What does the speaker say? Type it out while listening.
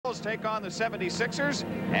Bulls take on the 76ers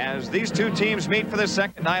as these two teams meet for the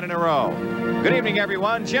second night in a row. Good evening,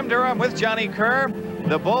 everyone. Jim Durham with Johnny Kerr.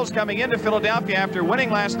 The Bulls coming into Philadelphia after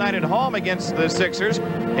winning last night at home against the Sixers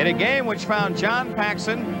in a game which found John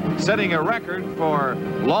Paxson setting a record for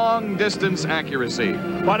long-distance accuracy.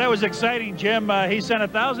 Well, that was exciting, Jim. He sent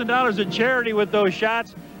 $1,000 in charity with those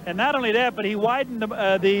shots. And not only that, but he widened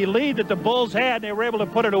the lead that the Bulls had, and they were able to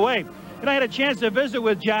put it away. And I had a chance to visit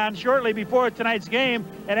with John shortly before tonight's game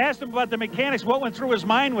and asked him about the mechanics. What went through his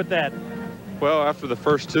mind with that? Well, after the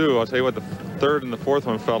first two, I'll tell you what, the third and the fourth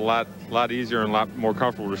one felt a lot easier and a lot more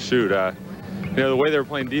comfortable to shoot. You know, the way they were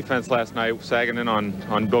playing defense last night, sagging in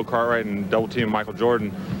on Bill Cartwright and double teaming Michael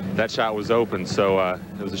Jordan, that shot was open. So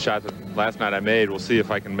it was a shot that last night I made. We'll see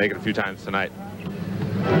if I can make it a few times tonight.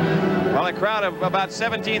 Well, a crowd of about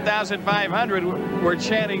 17,500 were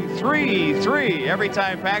chanting 3-3 every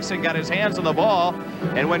time Paxson got his hands on the ball.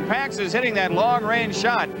 And when Pax is hitting that long-range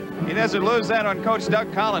shot, he doesn't lose that on Coach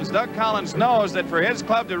Doug Collins. Doug Collins knows that for his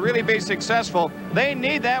club to really be successful, they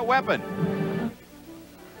need that weapon.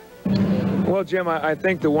 Well, Jim, I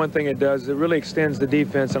think the one thing it does is it really extends the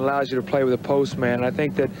defense and allows you to play with a post man. And I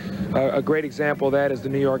think that a great example of that is the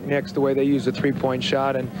New York Knicks, the way they use the three-point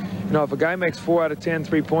shot. And, you know, if a guy makes 4 out of 10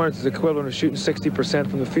 three-pointers, it's equivalent of shooting 60%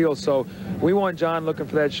 from the field. So we want John looking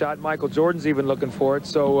for that shot. Michael Jordan's even looking for it.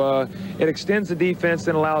 So it extends the defense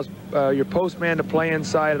and allows your post man to play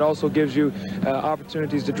inside. It also gives you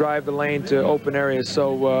opportunities to drive the lane to open areas.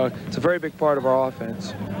 So it's a very big part of our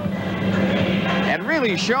offense. And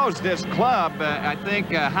really shows this club, I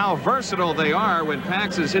think, how versatile they are when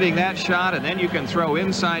Pax is hitting that shot, and then you can throw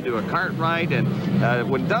inside to a Cartwright. And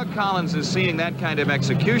when Doug Collins is seeing that kind of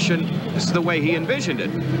execution, this is the way he envisioned it.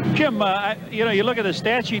 Jim, you know, you look at the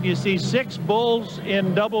stat sheet and you see 6 Bulls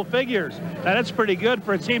in double figures. Now, that's pretty good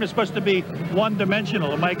for a team that's supposed to be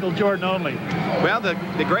one-dimensional, Michael Jordan only. Well,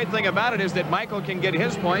 the great thing about it is that Michael can get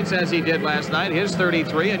his points, as he did last night, his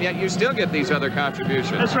 33, and yet you still get these other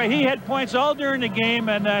contributions. That's right. He had points all during the game,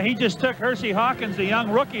 and he just took Hersey Hawkins, the young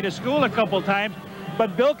rookie, to school a couple times.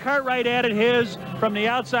 But Bill Cartwright added his from the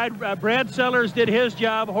outside. Brad Sellers did his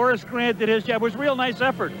job. Horace Grant did his job. It was a real nice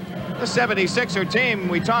effort. The 76er team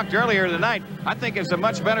we talked earlier tonight, I think is a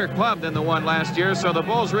much better club than the one last year, so the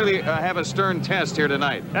Bulls really have a stern test here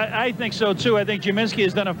tonight. I think so too. I think Jaminski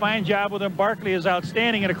has done a fine job with him. Barkley is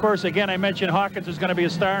outstanding, and of course, again, I mentioned Hawkins is going to be a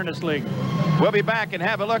star in this league. We'll be back and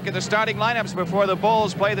have a look at the starting lineups before the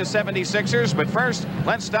Bulls play the 76ers, but first,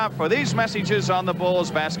 let's stop for these messages on the Bulls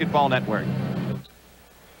Basketball Network.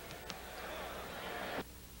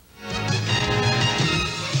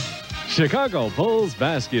 Chicago Bulls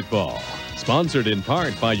basketball, sponsored in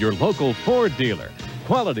part by your local Ford dealer.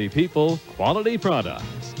 Quality people, quality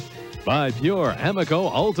products. By Pure Amico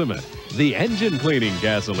Ultimate, the engine cleaning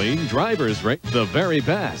gasoline drivers rate the very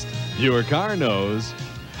best. Your car knows.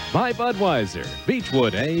 By Budweiser,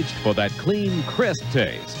 Beechwood aged for that clean, crisp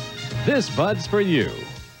taste. This Bud's for you.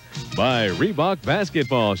 By Reebok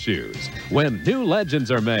basketball shoes. When new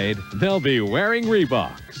legends are made, they'll be wearing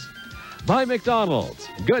Reeboks. By McDonald's,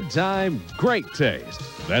 good time, great taste.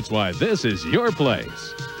 That's why this is your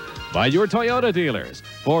place. By your Toyota dealers,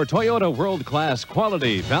 for Toyota world-class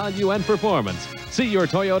quality, value, and performance, see your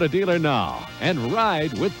Toyota dealer now and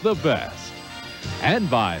ride with the best. And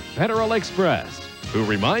by Federal Express, who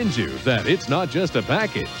reminds you that it's not just a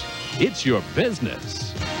package, it's your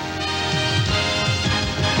business.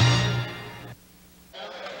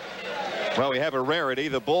 Well, we have a rarity.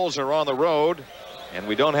 The Bulls are on the road, and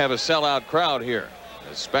we don't have a sellout crowd here.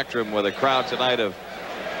 The Spectrum with a crowd tonight of,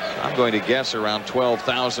 I'm going to guess, around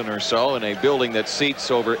 12,000 or so in a building that seats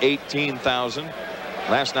over 18,000.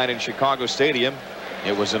 Last night in Chicago Stadium,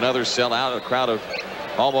 it was another sellout, a crowd of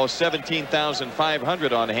almost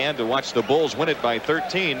 17,500 on hand to watch the Bulls win it by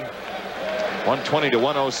 13, 120 to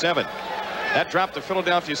 107. That dropped the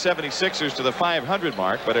Philadelphia 76ers to the 500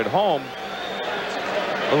 mark, but at home,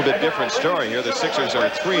 a little bit different story here. The Sixers are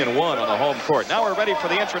 3-1 on the home court. Now we're ready for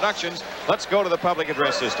the introductions. Let's go to the public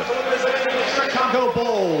address system. Chicago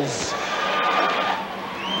Bulls.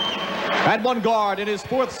 At one guard in his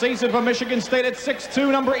 4th season for Michigan State at 6'2",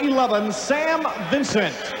 number 11, Sam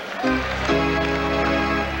Vincent.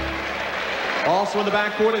 Also in the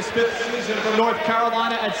backcourt, his 5th season from North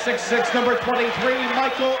Carolina at 6'6", number 23,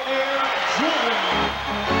 Michael Air Jordan.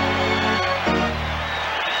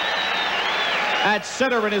 At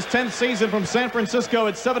center in his 10th season from San Francisco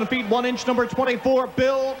at 7 feet 1 inch, number 24,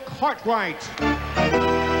 Bill Cartwright.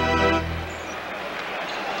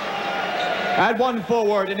 At one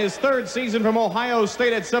forward in his 3rd season from Ohio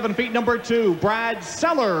State at 7 feet, number 2, Brad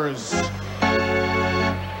Sellers.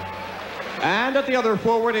 And at the other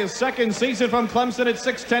forward, his second season from Clemson at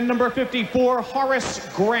 6'10", number 54, Horace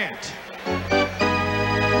Grant.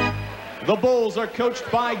 The Bulls are coached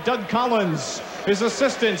by Doug Collins. His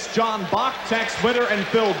assistants, John Bach, Tex Winter, and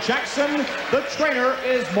Phil Jackson. The trainer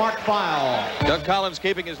is Mark Feil. Doug Collins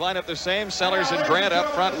keeping his lineup the same. Sellers and Grant up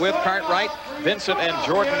front with Cartwright, Vincent, and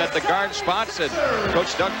Jordan at the guard spots. And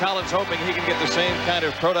Coach Doug Collins hoping he can get the same kind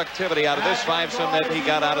of productivity out of this fivesome that he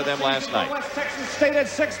got out of them last night. West Texas State at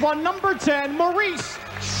 6'1", number 10, Maurice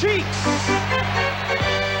Cheeks.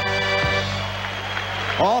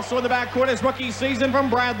 Also in the backcourt, his rookie season from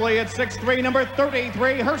Bradley at 6'3", number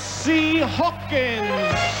 33, Hersey Hawkins.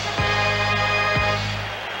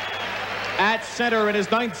 At center in his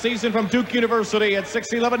 9th season from Duke University at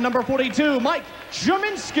 6'11", number 42, Mike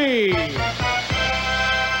Jaminski.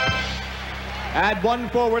 At one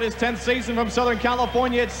forward, his 10th season from Southern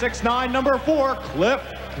California at 6'9", number 4, Cliff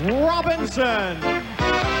Robinson.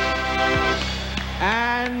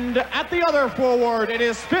 And at the other forward, in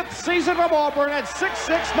his 5th season from Auburn at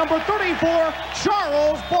 6'6", number 34,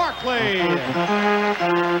 Charles Barkley.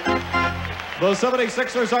 The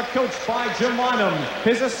 76ers are coached by Jim Lynam.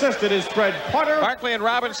 His assistant is Fred Potter. Barkley and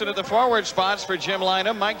Robinson at the forward spots for Jim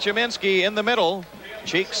Lynam. Mike Jaminski in the middle.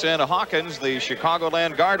 Cheeks and Hawkins, the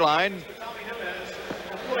Chicagoland guard line.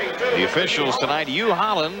 The officials tonight, Hugh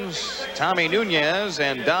Hollins, Tommy Nunez,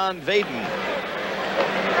 and Don Vaden.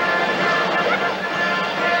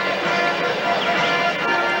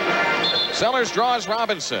 Sellers draws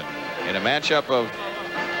Robinson in a matchup of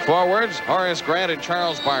forwards, Horace Grant and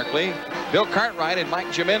Charles Barkley, Bill Cartwright and Mike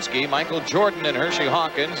Jaminski, Michael Jordan and Hersey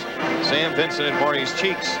Hawkins, Sam Vincent and Maurice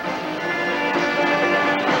Cheeks.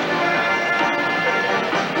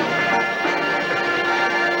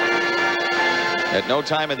 At no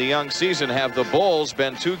time in the young season have the Bulls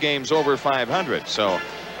been 2 games over 500, so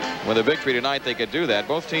with a victory tonight, they could do that.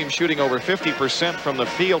 Both teams shooting over 50% from the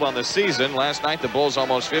field on the season. Last night, the Bulls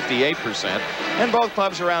almost 58%. And both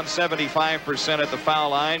clubs around 75% at the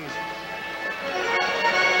foul line.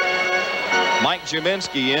 Mike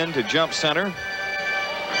Jaminski in to jump center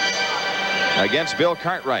against Bill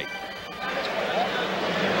Cartwright.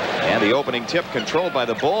 And the opening tip controlled by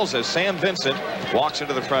the Bulls as Sam Vincent walks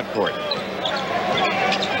into the front court.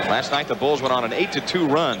 Last night, the Bulls went on an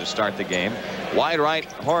 8-2 run to start the game. Wide right,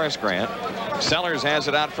 Horace Grant. Sellers has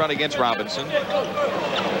it out front against Robinson.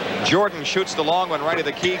 Jordan shoots the long one right of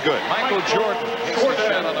the key. Good. Michael Jordan hits the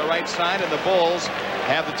shot on the right side, and the Bulls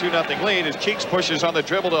have the 2-0 lead as Cheeks pushes on the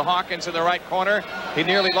dribble to Hawkins in the right corner. He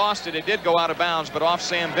nearly lost it. It did go out of bounds, but off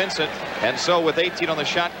Sam Vincent. And so with 18 on the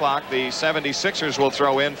shot clock, the 76ers will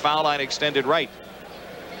throw in. Foul line extended right.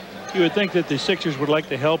 You would think that the Sixers would like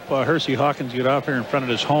to help Hersey Hawkins get off here in front of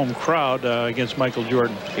his home crowd against Michael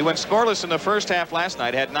Jordan. He went scoreless in the first half last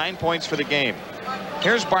night, had 9 points for the game.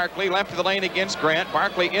 Here's Barkley, left of the lane against Grant.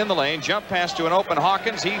 Barkley in the lane, jump pass to an open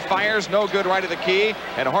Hawkins. He fires, no good, right of the key.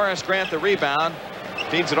 And Horace Grant the rebound,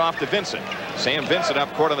 feeds it off to Vincent. Sam Vincent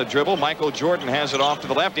up court on the dribble. Michael Jordan has it off to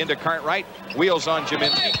the left into Cartwright. Wheels on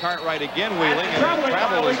Jaminski. Cartwright again wheeling, and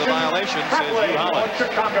travel is a violation, says Hugh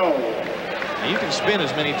Hollins. You can spin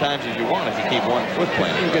as many times as you want if you keep one foot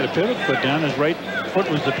planted. You got a pivot foot down. His right foot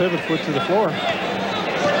was the pivot foot to the floor.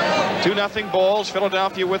 2-0 Bulls.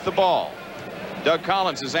 Philadelphia with the ball. Doug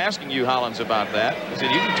Collins is asking Hugh Hollins about that. He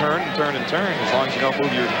said you can turn and turn and turn as long as you don't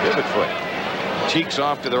move your pivot foot. Cheeks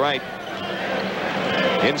off to the right.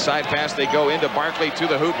 Inside pass they go into Barkley to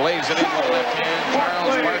the hoop. Lays it in with the left hand.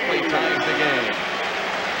 Charles Barkley ties the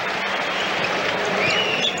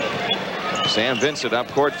game. Sam Vincent up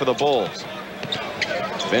court for the Bulls.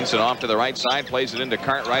 Vincent off to the right side, plays it into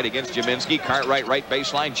Cartwright against Jaminski. Cartwright right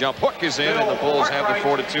baseline, jump hook is in, and the Bulls have the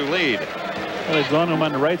 4-2 lead. Well, they've gone to him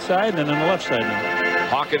on the right side and then on the left side now.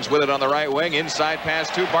 Hawkins with it on the right wing, inside pass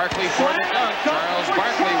to Barkley for the dunk. Charles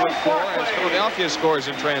Barkley with 4 as Philadelphia scores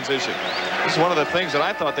in transition. This is one of the things that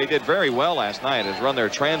I thought they did very well last night, is run their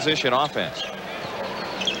transition offense.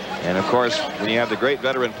 And of course, when you have the great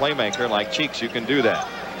veteran playmaker like Cheeks, you can do that.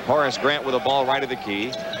 Horace Grant with a ball right of the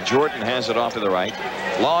key. Jordan has it off to the right.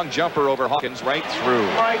 Long jumper over Hawkins right through.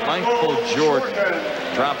 Michael Jordan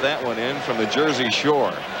dropped that one in from the Jersey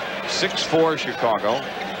Shore. 6'4" Chicago.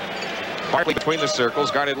 Barkley between the circles,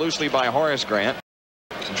 guarded loosely by Horace Grant.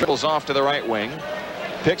 Dribbles off to the right wing.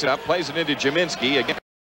 Picks it up, plays it into Jaminski. Again,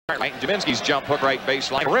 Jaminski's jump hook right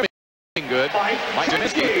baseline. Rimming good. Mike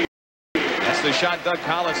Jaminski. That's the shot Doug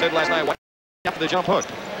Collins said last night. After the jump hook.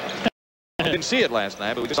 We didn't see it last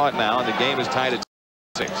night, but we saw it now, and the game is tied at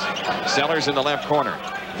 6. Sellers in the left corner.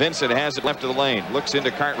 Vincent has it left of the lane. Looks into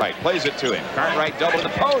Cartwright. Plays it to him. Cartwright double in the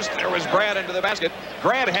post. There was Brad into the basket.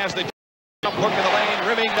 Grant has the jump hook in the lane.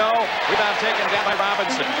 Rimming, no. Rebound taken down by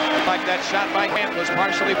Robinson. Like that shot by Grant was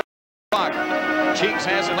partially blocked. Cheeks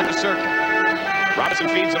has it in the circle. Robinson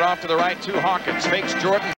feeds it off to the right to Hawkins. Fakes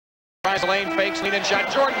Jordan. Tries the lane, fakes, lead in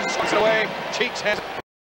shot. Jordan slips it away. Cheeks has it.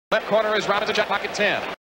 Left corner is Robinson, shot pocket 10.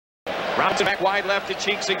 Robinson back wide left to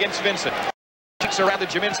Cheeks against Vincent. Cheeks around the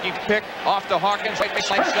Jaminski pick. Off to Hawkins. Right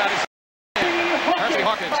baseline shot is Hershey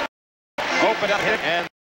Hawkins. Open up hit, and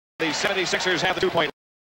the 76ers have the 2-point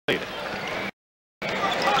lead.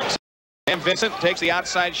 Sam Vincent takes the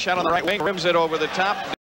outside shot on the right wing, rims it over the top.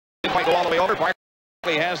 Didn't quite go all the way over.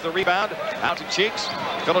 Barkley has the rebound. Out to Cheeks.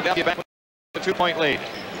 Philadelphia back with the 2-point lead.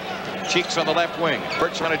 Cheeks on the left wing.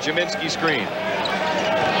 Perch on a Jaminski screen.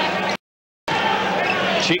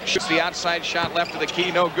 Cheeks shoots the outside shot left of the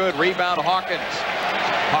key. No good. Rebound Hawkins.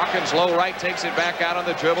 Hawkins low right takes it back out on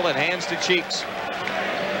the dribble and hands to Cheeks.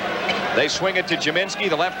 They swing it to Jaminski.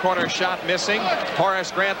 The left corner shot missing.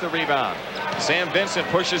 Horace Grant the rebound. Sam Vincent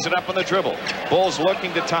pushes it up on the dribble. Bulls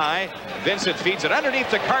looking to tie. Vincent feeds it underneath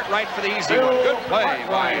to Cartwright for the easy one. Good play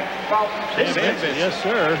by Sam Vincent. Yes,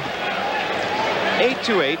 sir.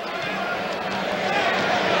 8-8.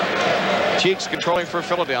 Cheeks controlling for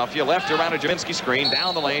Philadelphia. Left around a Jaminski screen.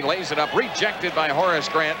 Down the lane. Lays it up. Rejected by Horace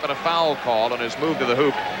Grant, but a foul called on his move to the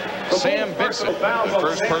hoop. Sam Vincent, the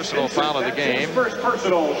first personal foul of the game.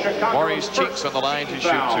 Maurice Cheeks on the line to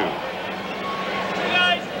shoot 2.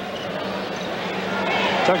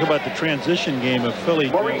 Talk about the transition game of Philly.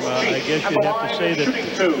 I guess you'd have to say that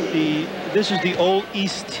this is the old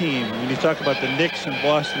East team. When you talk about the Knicks and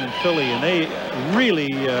Boston and Philly, and they really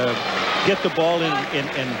get the ball in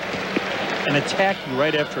and attack you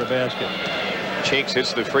right after a basket. Cheeks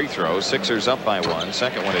hits the free throw. Sixers up by 1.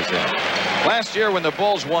 Second one is in. Last year when the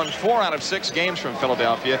Bulls won 4 out of 6 games from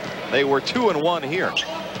Philadelphia, they were 2-1 here.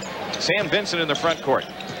 Sam Vincent in the front court.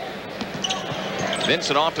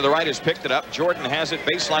 Vincent off to the right has picked it up. Jordan has it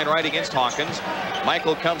baseline right against Hawkins.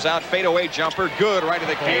 Michael comes out, fadeaway jumper, good right of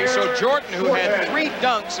the key. So Jordan, who had 3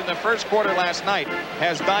 dunks in the first quarter last night,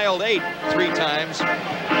 has dialed 8 3 times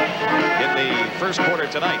in the first quarter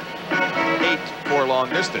tonight. 8 for long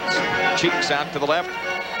distance. Cheeks out to the left.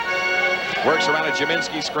 Works around a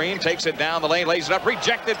Jaminski screen, takes it down the lane, lays it up,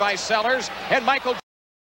 rejected by Sellers, and Michael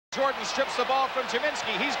Jordan strips the ball from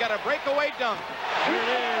Jaminski. He's got a breakaway dunk. Here it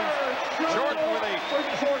is. Jordan with a...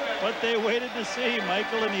 What they waited to see,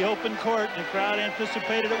 Michael in the open court. The crowd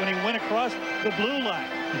anticipated it when he went across the blue line.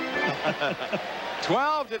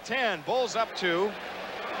 12-10, Bulls up 2.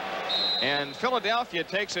 And Philadelphia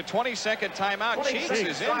takes a 20-second timeout. Cheeks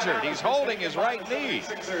is injured. He's holding his right knee.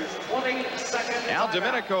 Al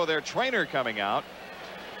Domenico, their trainer, coming out.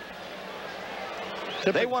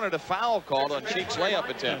 They wanted a foul called on Cheeks' layup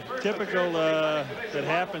attempt. Typical that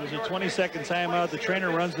happens. A 20-second timeout. The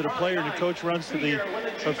trainer runs to the player, and the coach runs to the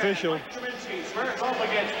official.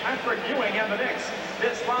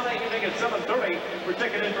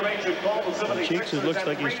 Cheeks, it looks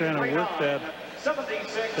like he's trying to work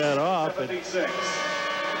that off.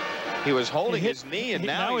 He was holding his knee, and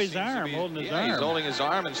now his arm, holding his arm. He's holding his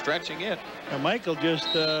arm and stretching it. And Michael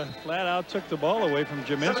just flat out took the ball away from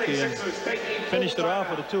Jaminski and finished it off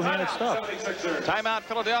with a 2-handed stuff. Timeout,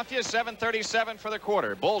 Philadelphia. 7:37 for the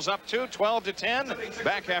quarter. Bulls up 2, 12-10.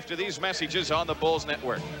 Back after these messages on the Bulls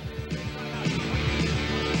Network.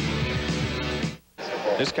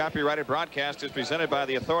 This copyrighted broadcast is presented by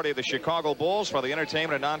the authority of the Chicago Bulls for the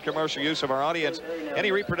entertainment and non-commercial use of our audience.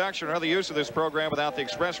 Any reproduction or other use of this program without the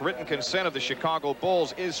express written consent of the Chicago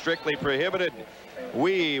Bulls is strictly prohibited.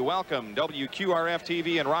 We welcome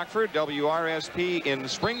WQRF-TV in Rockford, WRSP in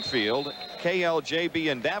Springfield, KLJB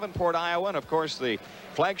in Davenport, Iowa, and of course the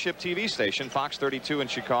flagship TV station, Fox 32 in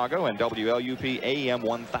Chicago, and WLUP AM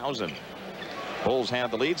 1000. Bulls have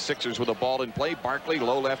the lead. Sixers with the ball in play. Barkley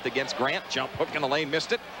low left against Grant. Jump hook in the lane,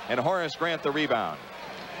 missed it. And Horace Grant the rebound.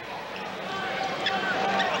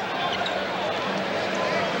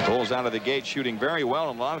 Bulls out of the gate shooting very well,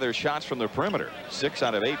 and a lot of their shots from the perimeter. 6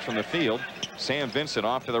 out of 8 from the field. Sam Vincent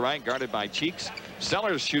off to the right, guarded by Cheeks.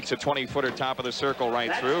 Sellers shoots a 20-footer top of the circle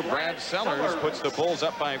right through. Brad Sellers puts the Bulls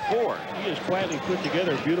up by 4. He has quietly put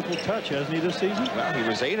together a beautiful touch, hasn't he, this season? Well, he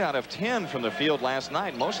was 8 out of 10 from the field last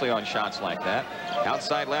night, mostly on shots like that.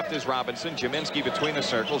 Outside left is Robinson. Jaminski between the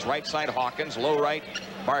circles. Right side Hawkins. Low right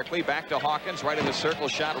Barkley. Back to Hawkins. Right of the circle.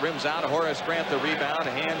 Shot rims out. Horace Grant the rebound.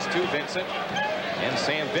 Hands to Vincent. And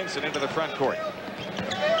Sam Vincent into the front court.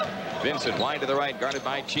 Vincent wide to the right, guarded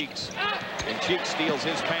by Cheeks. And Cheeks steals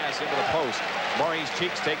his pass into the post. Maurice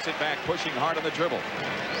Cheeks takes it back, pushing hard on the dribble.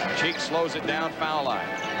 Cheeks slows it down, foul line.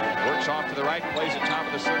 Works off to the right, plays it top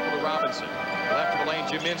of the circle to Robinson. Left of the lane,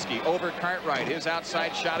 Jaminski over Cartwright. His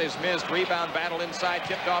outside shot is missed. Rebound battle inside,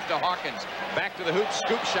 tipped off to Hawkins. Back to the hoop,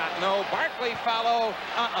 scoop shot, no. Barkley follow,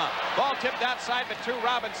 Ball tipped outside, but to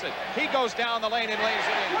Robinson. He goes down the lane and lays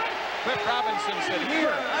it in. Cliff Robinson said,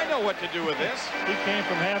 here, I know what to do with this. He came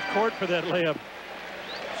from half court for that layup.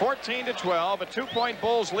 14-12, a 2-point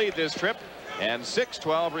Bulls lead this trip, and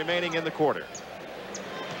 6:12 remaining in the quarter.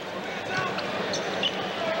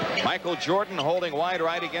 Michael Jordan holding wide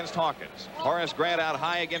right against Hawkins. Horace Grant out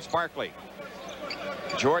high against Barkley.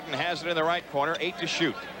 Jordan has it in the right corner, 8 to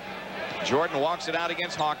shoot. Jordan walks it out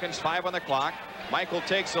against Hawkins, 5 on the clock. Michael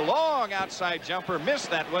takes a long outside jumper,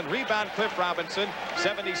 missed that one. Rebound Cliff Robinson.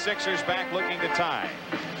 76ers back looking to tie.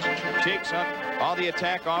 Cheeks on the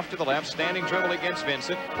attack off to the left, standing dribble against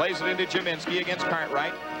Vincent. Plays it into Jaminski against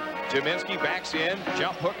Cartwright. Jaminski backs in,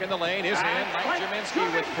 jump hook in the lane is in. Mike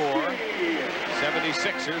Jaminski with 4.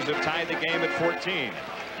 76ers have tied the game at 14.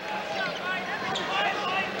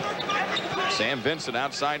 Sam Vincent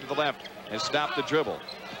outside to the left has stopped the dribble.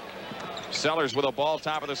 Sellers with a ball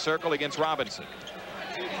top of the circle against Robinson.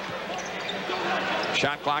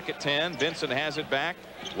 Shot clock at 10. Vincent has it back.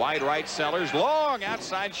 Wide right, Sellers. Long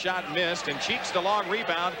outside shot missed, and Cheeks the long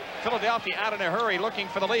rebound. Philadelphia out in a hurry looking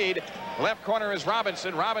for the lead. Left corner is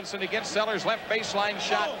Robinson. Robinson against Sellers. Left baseline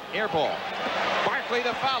shot. Air ball. Barkley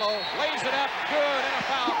to follow. Lays it up. Good, and a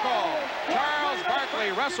foul call. Charles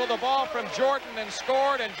Barkley wrestled the ball from Jordan and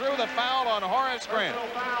scored and drew the foul on Horace Grant.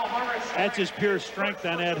 That's his pure strength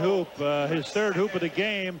on that hoop. His third hoop of the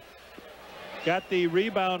game. Got the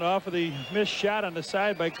rebound off of the missed shot on the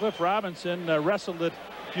side by Cliff Robinson. Wrestled it,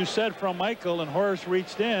 you said, from Michael, and Horace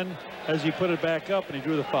reached in as he put it back up and he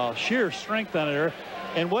drew the foul. Sheer strength on it there.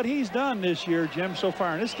 And what he's done this year, Jim, so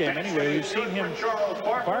far in this game anyway, we've seen him,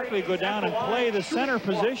 Barkley, go down and play the center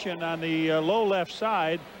position on the low left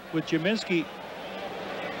side with Jaminski.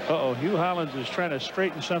 Hugh Hollins is trying to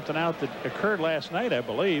straighten something out that occurred last night, I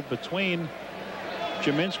believe, between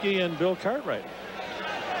Jaminski and Bill Cartwright.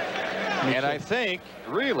 And I think,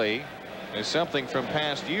 really, is something from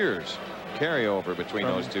past years carryover between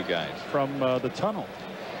those two guys. From the tunnel,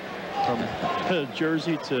 from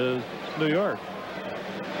Jersey to New York.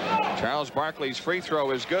 Charles Barkley's free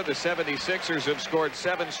throw is good. The 76ers have scored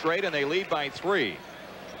 7 straight, and they lead by 3.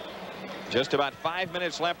 Just about 5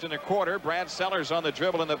 minutes left in the quarter. Brad Sellers on the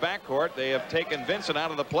dribble in the backcourt. They have taken Vincent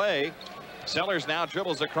out of the play. Sellers now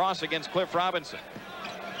dribbles across against Cliff Robinson.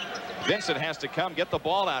 Vincent has to come get the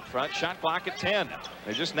ball out front. Shot clock at 10.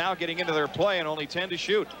 They're just now getting into their play and only 10 to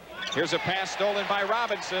shoot. Here's a pass stolen by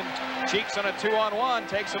Robinson. Cheeks on a 2-on-1,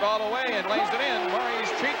 takes it all away and lays it in. Maurice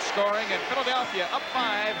Cheeks scoring, and Philadelphia up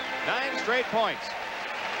 5, 9 straight points.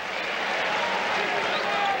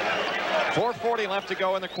 4:40 left to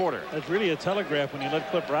go in the quarter. That's really a telegraph when you let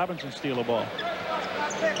Cliff Robinson steal a ball.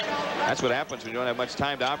 That's what happens when you don't have much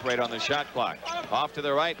time to operate on the shot clock. Off to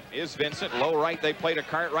the right is Vincent. Low right, they play to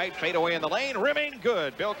Cartwright. Fade away in the lane. Rimming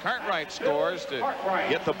good. Bill Cartwright scores to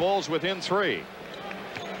get the Bulls within 3.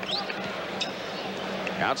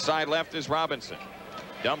 Outside left is Robinson.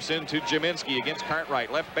 Dumps into Jaminski against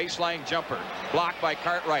Cartwright. Left baseline jumper. Blocked by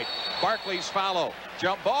Cartwright. Barkley's follow.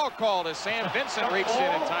 Jump ball called as Sam Vincent reached in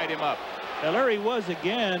and tied him up. Now there he was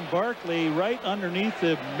again, Barkley, right underneath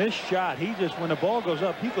the missed shot. He just, when the ball goes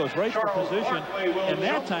up, he goes right for position. And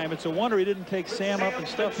that time, it's a wonder he didn't take Sam up and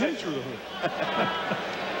stuff him through the hoop.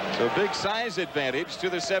 So big size advantage to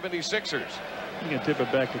the 76ers. You can tip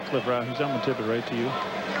it back to Cliff Robinson. I'm going to tip it right to you.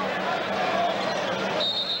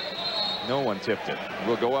 No one tipped it.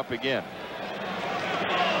 We'll go up again.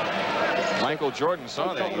 Michael Jordan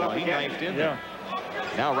saw that. He knifed in there.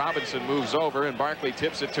 Now Robinson moves over, and Barkley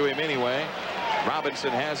tips it to him anyway.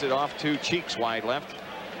 Robinson has it off to Cheeks wide left.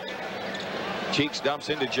 Cheeks dumps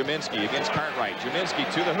into Jaminski against Cartwright. Jaminski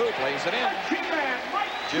to the hoop, lays it in.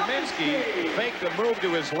 Jaminski faked a move to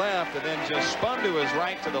his left and then just spun to his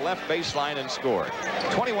right to the left baseline and scored.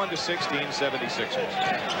 21-16,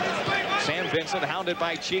 76ers. Sam Vincent hounded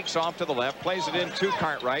by Cheeks off to the left, plays it in to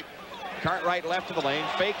Cartwright. Cartwright left of the lane,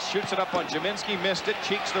 fakes, shoots it up on Jaminski, missed it.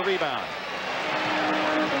 Cheeks the rebound.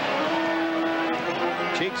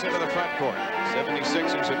 Cheeks into the front court.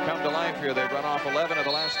 76ers have come to life here. They've run off 11 of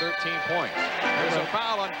the last 13 points. There's a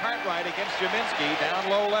foul on Cartwright against Jaminski down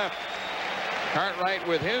low left. Cartwright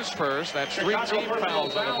with his first. That's 3 team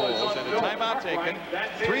fouls on the Bulls and a timeout taken.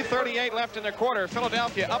 3:38 left in the quarter.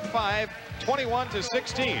 Philadelphia up 5,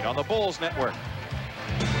 21-16 on the Bulls network.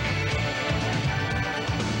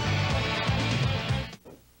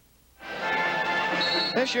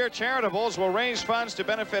 This year, Charitables will raise funds to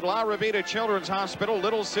benefit La Rabida Children's Hospital,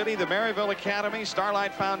 Little City, the Maryville Academy,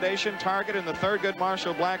 Starlight Foundation, Target, and the Thurgood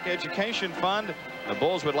Marshall Black Education Fund. The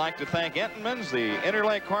Bulls would like to thank Entenmann's, the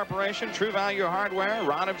Interlake Corporation, True Value Hardware,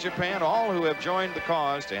 Ron of Japan, all who have joined the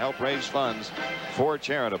cause to help raise funds for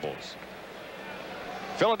Charitables.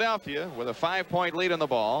 Philadelphia with a 5-point lead on the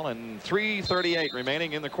ball and 3:38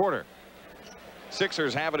 remaining in the quarter.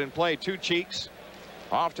 Sixers have it in play. 2 Cheeks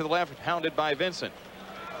off to the left, hounded by Vincent.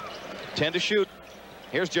 10 to shoot.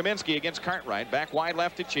 Here's Jaminski against Cartwright. Back wide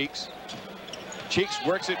left to Cheeks. Cheeks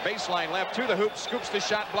works it baseline left to the hoop, scoops the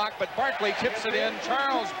shot block, but Barkley tips it in.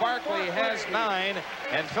 Charles Barkley has 9,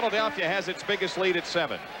 and Philadelphia has its biggest lead at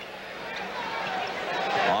 7.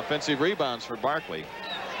 Offensive rebounds for Barkley.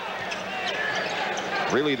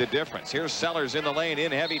 Really the difference. Here's Sellers in the lane,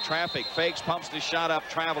 in heavy traffic, fakes, pumps the shot up,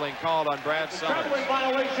 traveling called on Brad Sellers. Traveling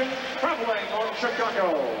violation, traveling on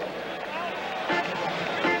Chicago.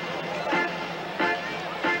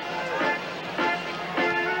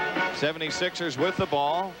 '76ers with the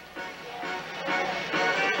ball.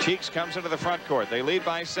 Cheeks comes into the front court. They lead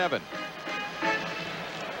by 7.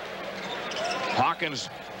 Hawkins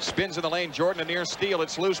spins in the lane. Jordan a near steal.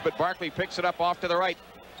 It's loose, but Barkley picks it up off to the right.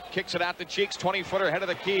 Kicks it out to Cheeks. 20-footer head of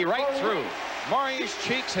the key, right through. Maurice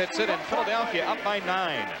Cheeks hits it, and Philadelphia up by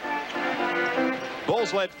 9.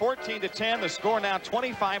 Bulls led 14-10. The score now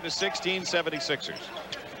 25-16, 76ers.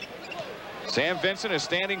 Sam Vincent is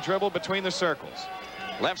standing dribble between the circles.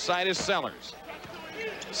 Left side is Sellers.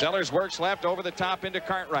 Sellers works left over the top into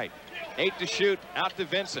Cartwright. 8 to shoot, out to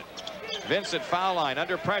Vincent. Vincent foul line,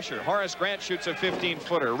 under pressure. Horace Grant shoots a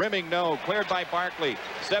 15-footer. Rimming no, cleared by Barkley.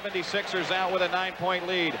 76ers out with a 9-point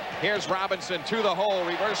lead. Here's Robinson to the hole,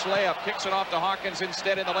 reverse layup, kicks it off to Hawkins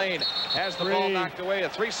instead in the lane. Has the ball knocked away. A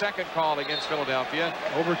 3-second call against Philadelphia.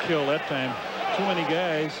 Overkill that time. Too many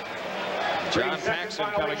guys. John Paxson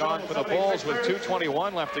coming on for the Bulls with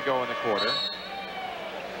 2:21 left to go in the quarter.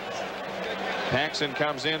 Paxson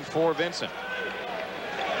comes in for Vincent.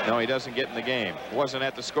 No, he doesn't get in the game. Wasn't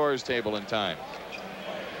at the scorer's table in time.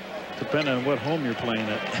 Depending on what home you're playing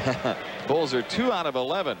at. Bulls are 2 out of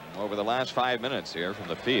 11 over the last 5 minutes here from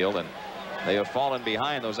the field, and they have fallen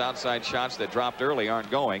behind. Those outside shots that dropped early aren't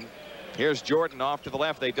going. Here's Jordan off to the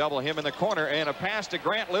left. They double him in the corner, and a pass to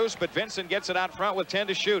Grant loose, but Vincent gets it out front with 10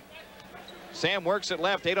 to shoot. Sam works it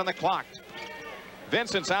left, 8 on the clock.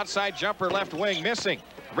 Vincent's outside jumper left wing missing.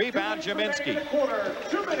 Rebound Jaminski.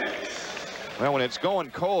 Well, when it's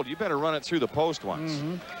going cold, you better run it through the post once.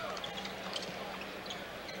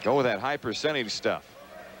 Go with that high percentage stuff.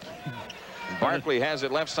 Barkley has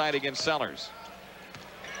it left side against Sellers.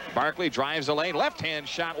 Barkley drives the lane. Left-hand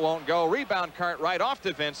shot won't go. Rebound Cartwright off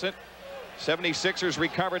to Vincent. 76ers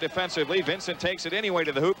recover defensively. Vincent takes it anyway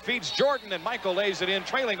to the hoop. Feeds Jordan, and Michael lays it in,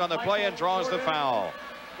 trailing on the play, and draws the foul.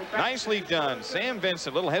 Nicely done. Sam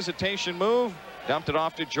Vincent, little hesitation move. Dumped it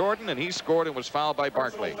off to Jordan, and he scored and was fouled by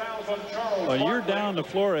Barkley. Well, you're down the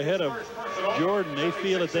floor ahead of Jordan. They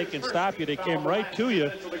feel that they can stop you. They came right to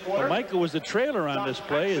you. But Michael was the trailer on this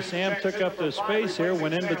play as Sam took up the space here,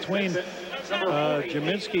 went in between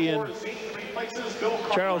Jaminski and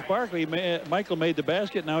Charles Barkley. Michael made the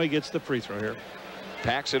basket. Now he gets the free throw here.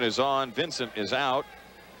 Paxson is on. Vincent is out.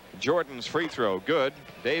 Jordan's free throw good.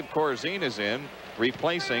 Dave Corzine is in,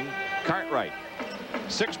 replacing Cartwright.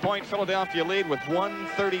 6-point Philadelphia lead with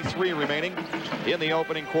 1:33 remaining in the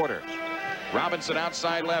opening quarter. Robinson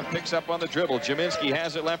outside left, picks up on the dribble. Jaminski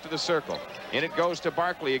has it left of the circle. And it goes to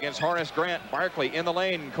Barkley against Horace Grant. Barkley in the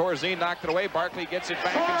lane. Corzine knocked it away. Barkley gets it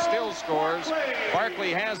back and still scores.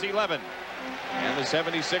 Barkley has 11. And the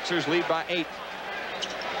 76ers lead by 8.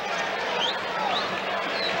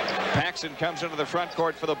 Paxson comes into the front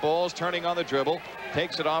court for the Bulls, turning on the dribble.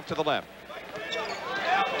 Takes it off to the left.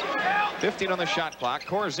 15 on the shot clock.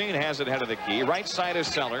 Corzine has it head of the key. Right side is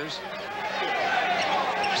Sellers.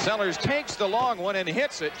 Sellers takes the long one and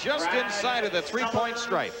hits it just inside of the three-point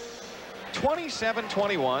stripe.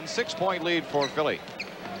 27-21, 6-point lead for Philly.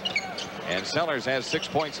 And Sellers has 6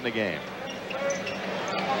 points in the game.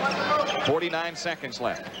 49 seconds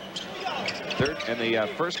left. Third in the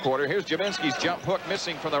first quarter. Here's Jaminski's jump hook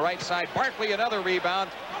missing from the right side. Barkley another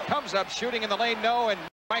rebound. Comes up shooting in the lane. No, and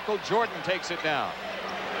Michael Jordan takes it down.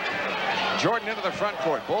 Jordan into the front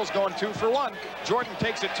court. Bulls going 2 for 1. Jordan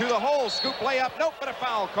takes it to the hole. Scoop layup. Nope, but a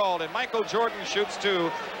foul called. And Michael Jordan shoots 2.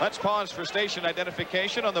 Let's pause for station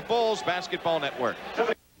identification on the Bulls Basketball Network.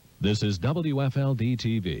 This is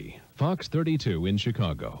WFLD-TV, Fox 32 in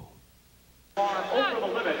Chicago. Over the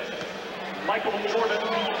limit. Michael Jordan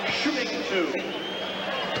shooting 2.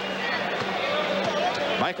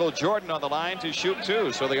 Michael Jordan on the line to shoot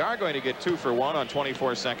 2. So they are going to get 2 for 1 on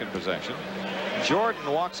 24-second possession.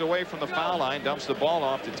 Jordan walks away from the foul line, dumps the ball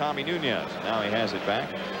off to Tommy Nunez. Now he has it back.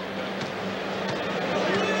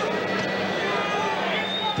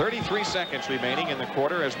 33 seconds remaining in the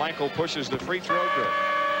quarter as Michael pushes the free throw good.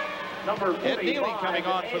 Ed Neely coming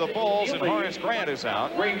on for the Bulls, and Horace Grant is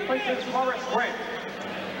out. Replaces Horace Grant.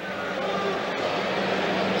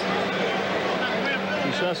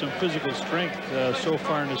 We saw some physical strength so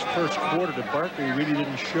far in this first quarter that Barkley really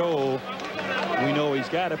didn't show. We know he's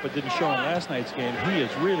got it, but didn't show in last night's game. He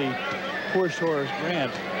has really pushed Horace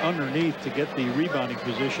Grant underneath to get the rebounding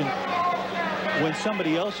position when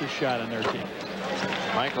somebody else is shot on their team.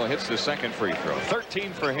 Michael hits the second free throw.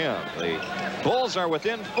 13 for him. The Bulls are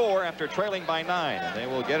within 4 after trailing by 9, and they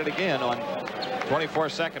will get it again on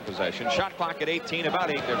 24-second possession. Shot clock at 18, about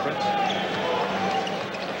 8 difference.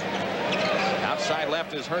 Outside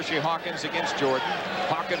left is Hershey Hawkins against Jordan.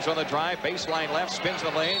 Hawkins on the drive, baseline left, spins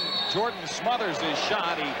the lane. Jordan smothers his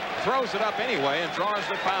shot. He throws it up anyway and draws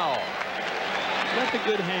the foul. That's a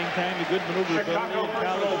good hang time, a good maneuverability.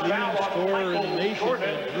 College leading scorer in the nation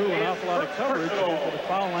and drew an awful lot of coverage for the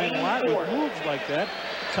foul line a lot with moves like that.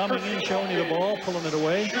 Coming in, showing you the ball, pulling it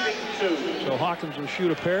away. So Hawkins will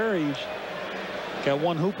shoot a pair. He's got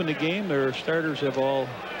 1 hoop in the game. Their starters have all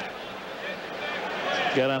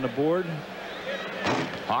got on the board.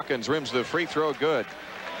 Hawkins rims the free throw good.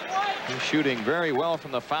 He's shooting very well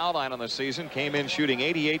from the foul line on the season. Came in shooting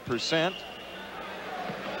 88%.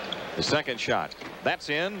 The second shot. That's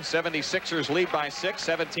in. 76ers lead by 6.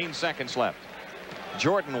 17 seconds left.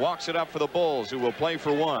 Jordan walks it up for the Bulls, who will play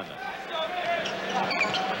for 1.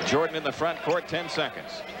 Jordan in the front court, 10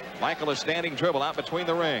 seconds. Michael a standing dribble out between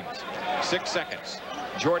the rings. 6 seconds.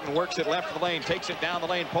 Jordan works it left of the lane, takes it down the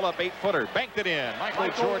lane, pull up 8-footer, banked it in. Michael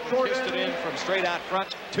Jordan kissed it in from straight out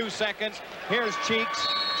front. 2 seconds. Here's Cheeks,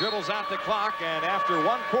 dribbles out the clock, and after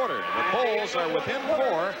 1 quarter, the Bulls are within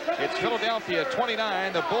 4. It's Philadelphia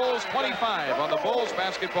 29, the Bulls 25 on the Bulls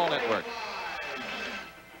Basketball Network.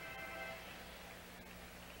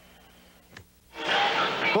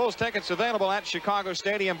 Bulls tickets available at Chicago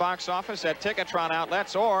Stadium box office, at Ticketron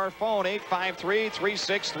outlets, or phone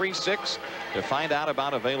 853-3636 to find out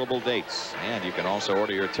about available dates. And you can also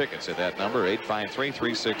order your tickets at that number,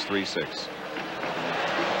 853-3636.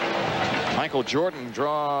 Michael Jordan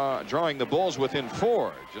drawing the Bulls within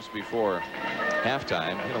 4 just before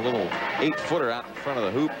halftime. Hit a little 8-footer out in front of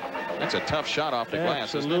the hoop. That's a tough shot off the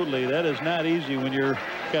glass. Absolutely. That is not easy when you're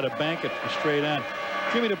got to bank it straight on.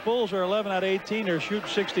 Jimmy, the Bulls are 11 out of 18. They're shooting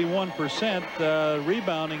 61%.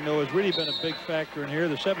 Rebounding, though, has really been a big factor in here.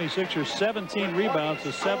 The 76ers, 17 rebounds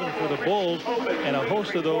to 7 for the Bulls, and a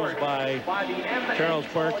host of those by Charles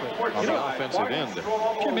Barkley. On the offensive end.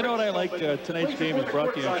 Jim, you know what I like? Tonight's game is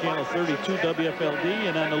brought to you on Channel 32 WFLD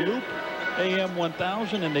and on the Loop AM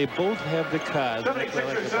 1000, and they both have the Cos. That's what I like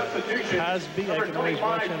about it. Cosby, I can always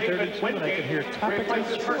watch on 32, and I can hear Topical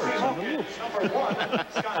Sports on the Loop.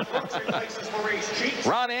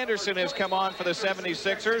 Ron Anderson has come on for the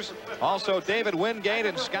 76ers. Also David Wingate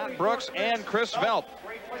and Scott Brooks and Chris Velp.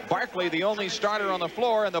 Barkley, the only starter on the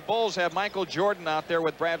floor, and the Bulls have Michael Jordan out there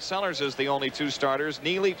with Brad Sellers as the only 2 starters.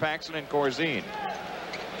 Neely, Paxson, and Corzine.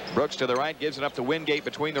 Brooks to the right, gives it up to Wingate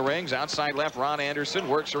between the rings. Outside left, Ron Anderson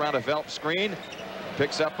works around a Velp screen,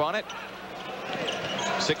 picks up on it.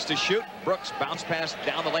 6 to shoot. Brooks bounce pass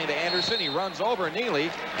down the lane to Anderson. He runs over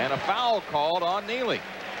Neely, and a foul called on Neely.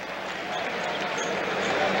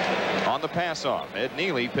 On the pass off, Ed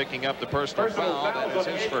Neely picking up the personal foul. That is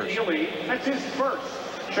his first. That's his first.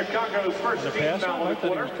 Chicago's first team foul in the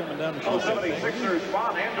quarter. I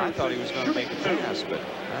thought he was going to make the pass, but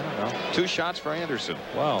I don't know. 2 shots for Anderson.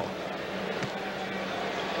 Wow.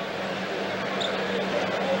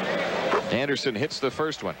 Anderson hits the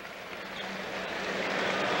first one.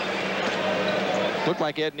 Looked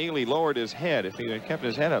like Ed Neely lowered his head. If he had kept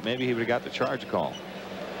his head up, maybe he would have got the charge call.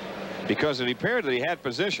 Because it appeared that he had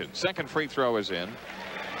position. Second free throw is in.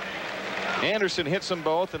 Anderson hits them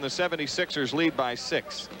both, and the 76ers lead by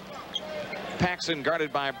 6. Paxson,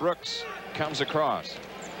 guarded by Brooks, comes across.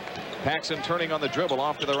 Paxson turning on the dribble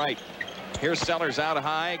off to the right. Here's Sellers out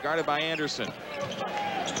high, guarded by Anderson.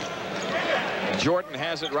 Jordan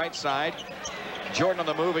has it right side. Jordan on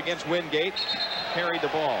the move against Wingate. Carried the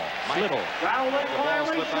ball. Michael. The ball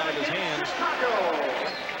slipped out of his hands.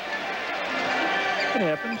 It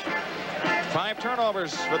happens. 5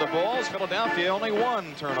 turnovers for the Bulls. Philadelphia only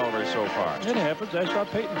 1 turnover so far. It happens. I saw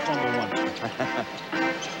Peyton fumble one.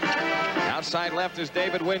 Outside left is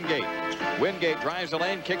David Wingate. Wingate drives the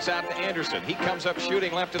lane, kicks out to Anderson. He comes up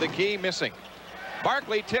shooting left of the key, missing.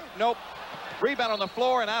 Barkley tipped, nope. Rebound on the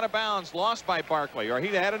floor and out of bounds, lost by Barkley, or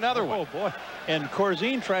he'd had another one. Oh, boy. And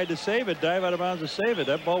Corzine tried to save it, dive out of bounds to save it.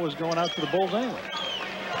 That ball was going out to the Bulls anyway.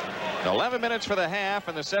 11 minutes for the half,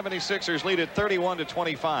 and the 76ers lead at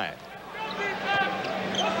 31-25.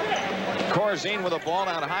 Corzine with a ball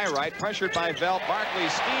out high right, pressured by Velt. Barkley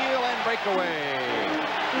steal and breakaway.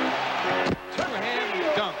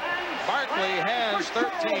 Two-hand dunk. Barkley has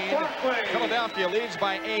 13. Philadelphia leads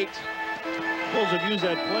by 8. Bulls have used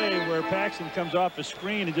that play where Paxson comes off a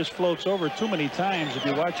screen and just floats over too many times. If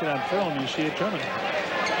you watch it on film, you see it coming.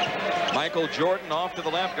 Michael Jordan off to the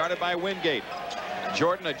left, guarded by Wingate.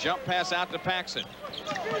 Jordan, a jump pass out to Paxson.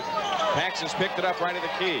 Paxson's picked it up right at the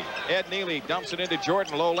key. Ed Neely dumps it into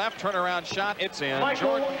Jordan. Low left, turnaround shot. It's in.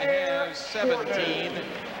 Jordan has 17,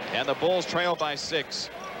 and the Bulls trail by 6.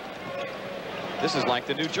 This is like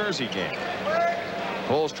the New Jersey game.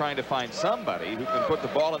 Bulls trying to find somebody who can put the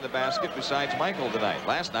ball in the basket besides Michael tonight.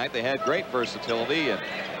 Last night they had great versatility and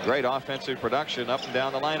great offensive production up and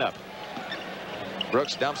down the lineup.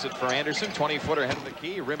 Brooks dumps it for Anderson. 20-footer head of the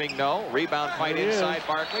key. Rimming no. Rebound fight inside.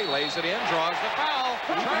 Barkley lays it in. Draws the foul.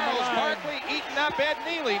 Charles Barkley eating up Ed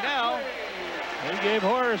Neely now. He gave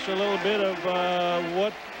Horace a little bit of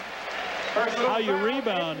how you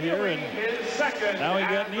rebound here, and now he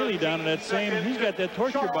got Neely down in that same. He's got that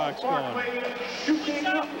torture box going. Well,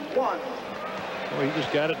 he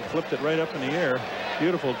just got it and flipped it right up in the air.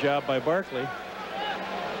 Beautiful job by Barkley.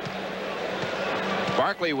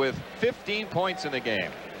 Barkley with 15 points in the game.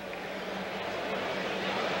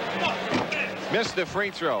 Missed the free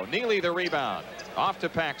throw. Neely the rebound. Off to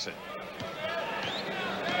Paxson.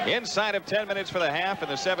 Inside of 10 minutes for the half, and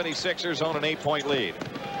the 76ers own an 8-point lead.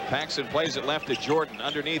 Paxson plays it left to Jordan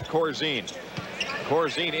underneath Corzine.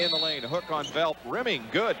 Corzine in the lane. Hook on Velt. Rimming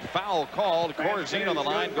good. Foul called. Corzine on the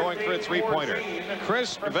line going for a three-pointer.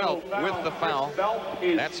 Chris Velt with the foul.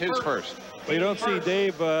 That's his first. Well, you don't see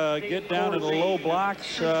Dave get down in the low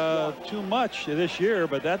blocks too much this year,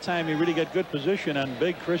 but that time he really got good position on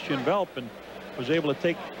big Christian Velp and was able to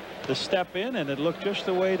take the step in, and it looked just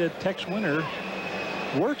the way that Tex Winter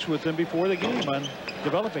works with him before the game on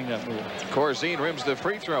developing that move. Corzine rims the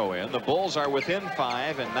free throw in. The Bulls are within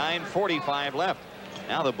 5 and 9:45 left.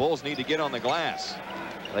 Now the Bulls need to get on the glass.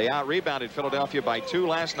 They out-rebounded Philadelphia by 2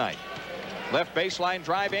 last night. Left baseline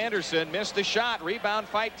drive. Anderson missed the shot. Rebound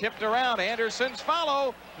fight tipped around. Anderson's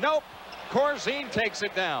follow. Nope. Corzine takes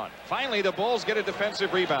it down. Finally, the Bulls get a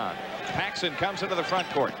defensive rebound. Paxson comes into the front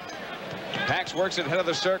court. Pax works it head of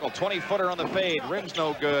the circle. 20-footer on the fade. Rim's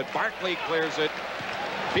no good. Barkley clears it.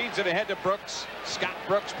 Feeds it ahead to Brooks. Scott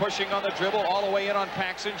Brooks pushing on the dribble all the way in on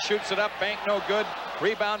Paxson. Shoots it up. Bank no good.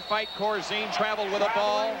 Rebound fight. Corzine traveled with a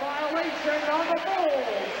ball. Violation on the Bulls.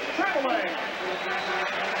 Traveling.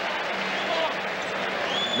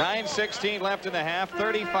 9:16 left in the half.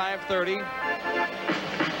 35-30.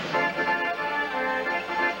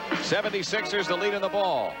 76ers the lead in the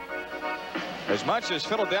ball. As much as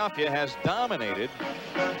Philadelphia has dominated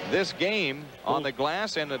this game on the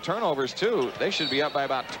glass and the turnovers too, they should be up by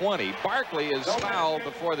about 20. Barkley is fouled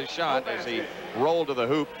before the shot as he rolled to the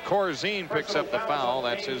hoop. Corzine picks up the foul.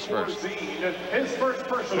 That's his first.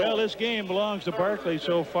 Well, this game belongs to Barkley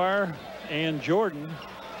so far, and Jordan.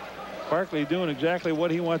 Barkley doing exactly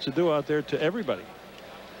what he wants to do out there to everybody.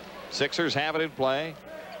 Sixers have it in play.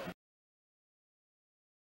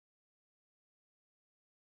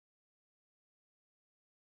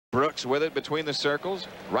 Brooks with it between the circles.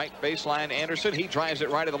 Right baseline Anderson. He drives it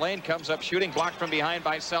right of the lane. Comes up shooting. Blocked from behind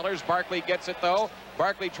by Sellers. Barkley gets it though.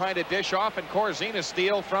 Barkley trying to dish off, and Corzine a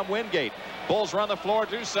steal from Wingate. Bulls run the floor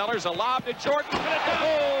to Sellers. A lob to Jordan.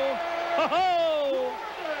 Oh!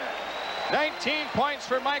 19 points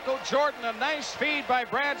for Michael Jordan. A nice feed by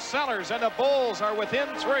Brad Sellers, and the Bulls are within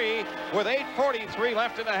 3 with 8:43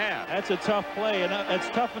 left in the half. That's a tough play, and that's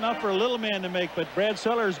tough enough for a little man to make, but Brad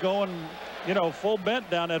Sellers going, you know, full bent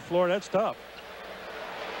down that floor. That's tough.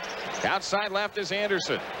 Outside left is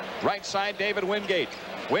Anderson. Right side David Wingate.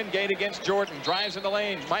 Wingate against Jordan. Drives in the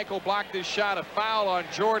lane. Michael blocked his shot. A foul on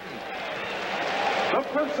Jordan.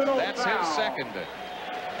 That's his second.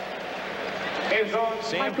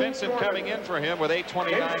 Sam Vincent coming in for him with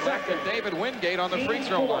 8:29 left, and David Wingate on the free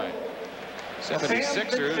throw line.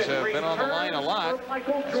 76ers have been on the line a lot.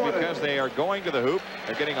 It's because they are going to the hoop.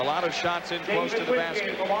 They're getting a lot of shots in close to the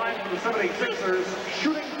basket.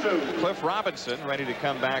 Cliff Robinson ready to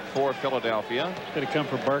come back for Philadelphia. He's got to come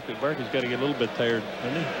for Barkley. Barkley's got to get a little bit tired,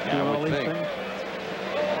 doesn't he? Yeah, I would think.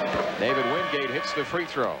 David Wingate hits the free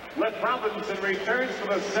throw. Cliff Robinson returns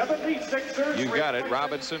for the 76ers. You got it.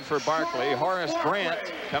 Robinson for Barkley. Horace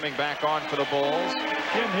Grant coming back on for the Bulls.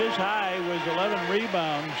 Jim, his high was 11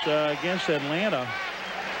 rebounds against Atlanta.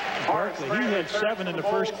 Barkley, he had 7 in the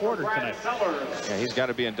first quarter tonight. Yeah, he's got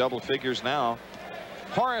to be in double figures now.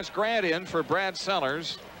 Horace Grant in for Brad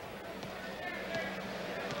Sellers.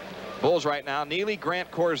 Bulls right now, Neely, Grant,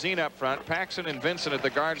 Corzine up front, Paxson and Vincent at the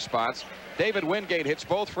guard spots. David Wingate hits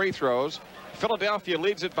both free throws. Philadelphia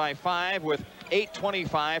leads it by 5 with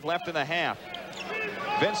 8:25 left in the half.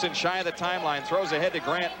 Vincent shy of the timeline, throws ahead to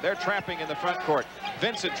Grant. They're trapping in the front court.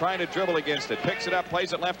 Vincent trying to dribble against it, picks it up,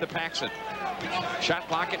 plays it left to Paxson. Shot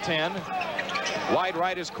clock at 10. Wide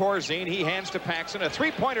right is Corzine. He hands to Paxson. A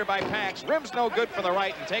three-pointer by Pax. Rim's no good for the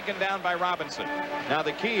right and taken down by Robinson. Now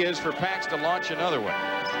the key is for Pax to launch another one.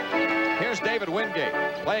 Here's David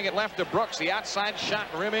Wingate playing it left to Brooks. The outside shot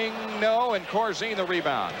rimming, no, and Corzine the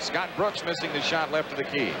rebound. Scott Brooks missing the shot left of the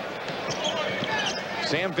key.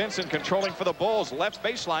 Sam Vincent controlling for the Bulls. Left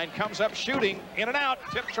baseline, comes up shooting, in and out.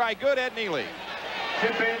 Tip try good, Ed Neely.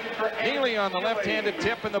 Neely on the left-handed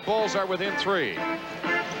tip, and the Bulls are within 3.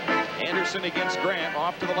 Anderson against Grant,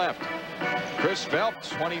 off to the left. Chris Phelps,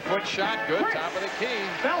 20-foot shot, good, top of the key.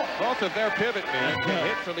 Both of their pivot men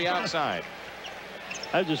hit from the outside.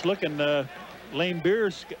 I was just looking, Lane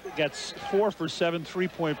Beers got 4 for 7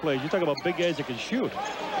 3-point plays. You talk about big guys that can shoot.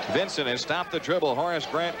 Vincent has stopped the dribble. Horace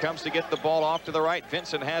Grant comes to get the ball off to the right.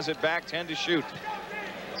 Vincent has it back, 10 to shoot.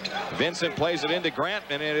 Vincent plays it into Grant,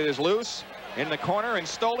 and it is loose in the corner and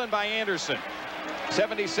stolen by Anderson.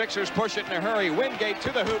 76ers push it in a hurry. Wingate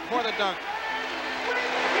to the hoop for the dunk.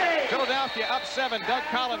 Philadelphia up 7. Doug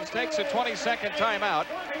Collins takes a 20-second timeout.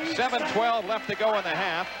 7:12 left to go in the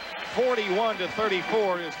half.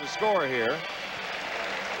 41-34 is the score here.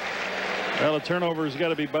 Well, the turnover's got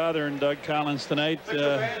to be bothering Doug Collins tonight.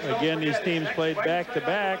 Again, these teams played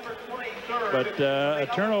back-to-back. But a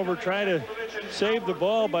turnover trying to save the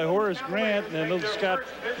ball by Horace Grant, and then little Scott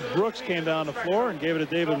Brooks came down the floor and gave it to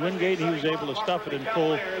David Wingate, and he was able to stuff it in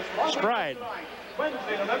full stride.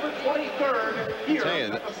 Wednesday, November 23rd. I tell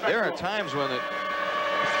you, there are times when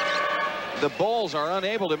the Bulls are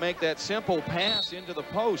unable to make that simple pass into the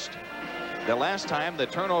post. The last time the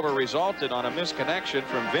turnover resulted on a misconnection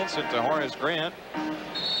from Vincent to Horace Grant.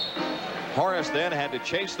 Horace then had to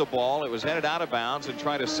chase the ball. It was headed out of bounds and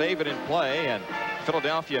try to save it in play, and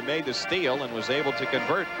Philadelphia made the steal and was able to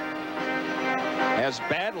convert. As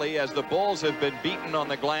badly as the Bulls have been beaten on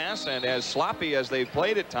the glass and as sloppy as they've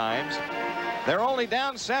played at times, they're only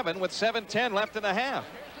down 7 with 7:10 left in the half.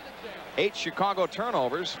 8 Chicago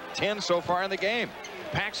turnovers, 10 so far in the game.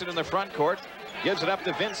 Paxson in the front court, gives it up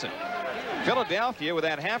to Vincent. Philadelphia with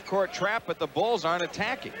that half-court trap, but the Bulls aren't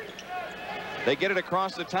attacking. They get it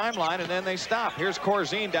across the timeline, and then they stop. Here's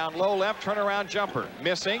Corzine down low left, turnaround jumper.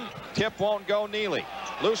 Missing. Tip won't go, Neely.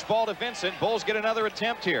 Loose ball to Vincent. Bulls get another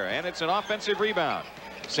attempt here, and it's an offensive rebound.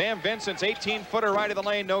 Sam Vincent's 18-footer right of the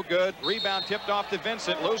lane, no good. Rebound tipped off to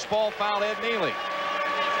Vincent. Loose ball foul, Ed Neely.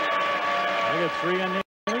 I got 3 on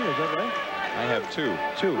Neely, is that right? I have 2.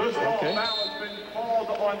 2, okay.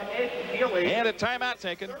 And a timeout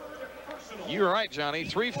taken. You're right, Johnny.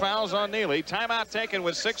 3 fouls on Neely. Timeout taken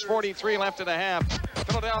with 6:43 left in the half.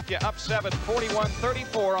 Philadelphia up 7,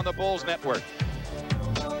 41-34 on the Bulls network.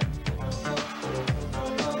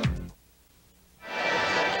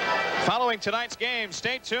 Following tonight's game,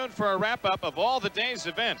 stay tuned for a wrap-up of all the day's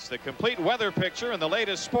events, the complete weather picture and the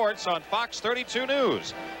latest sports on Fox 32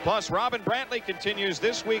 News. Plus, Robin Brantley continues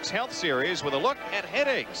this week's health series with a look at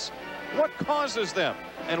headaches. What causes them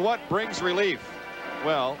and what brings relief?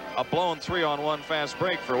 Well, a blown 3-on-1 fast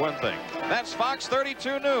break for one thing. That's Fox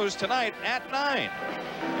 32 News tonight at 9.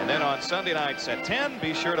 And then on Sunday nights at 10,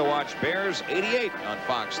 be sure to watch Bears 88 on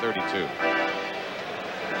Fox 32.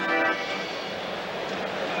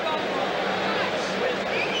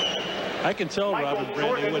 I can tell Robin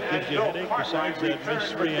Brantley what gives you a headache besides that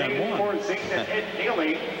missed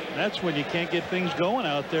 3-on-1. That's when you can't get things going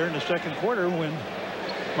out there in the second quarter when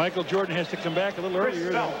Michael Jordan has to come back a little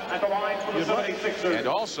earlier. And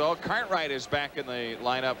also, Cartwright is back in the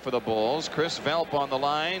lineup for the Bulls. Chris Velp on the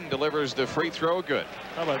line, delivers the free throw, good.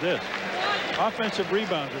 How about this? Offensive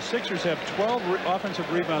rebounds. The Sixers have 12 offensive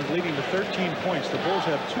rebounds leading to 13 points. The Bulls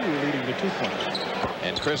have 2 leading to 2 points.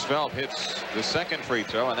 And Chris Velp hits the second free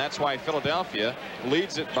throw, and that's why Philadelphia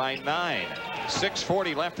leads it by 9.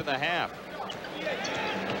 6:40 left in the half.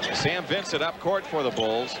 Sam Vincent up court for the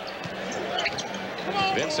Bulls.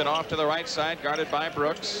 Vincent off to the right side, guarded by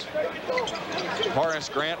Brooks. Horace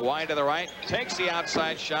Grant wide to the right, takes the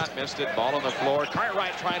outside shot, missed it, ball on the floor.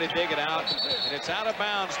 Cartwright trying to dig it out, and it's out of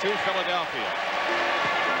bounds to Philadelphia.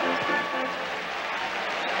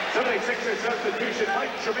 76ers substitution,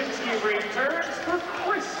 Mike Jaminski returns for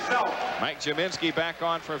Chris Velp. Mike Jaminski back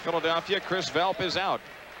on for Philadelphia. Chris Velp is out.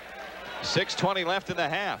 6:20 left in the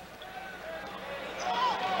half.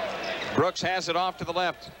 Brooks has it off to the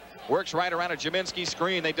left. Works right around a Jaminski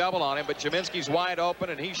screen. They double on him, but Jaminski's wide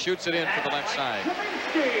open, and he shoots it in for the left side.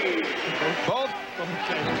 Both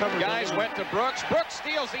guys went to Brooks. Brooks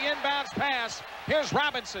steals the inbounds pass. Here's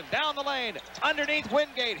Robinson down the lane, underneath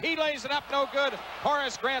Wingate. He lays it up, no good.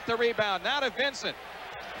 Horace Grant the rebound. Now to Vincent.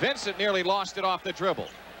 Vincent nearly lost it off the dribble.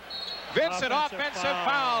 Vincent, offensive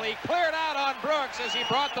foul. He cleared out on Brooks as he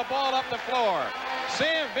brought the ball up the floor.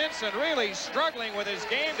 Sam Vincent really struggling with his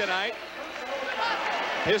game tonight.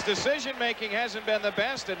 His decision-making hasn't been the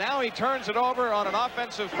best, and now he turns it over on an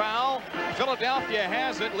offensive foul. Philadelphia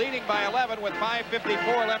has it, leading by 11 with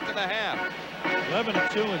 5:54 left in the half.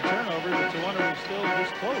 11-2 in turnovers. It's a wonder he's still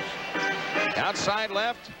this close. Outside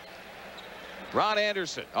left, Ron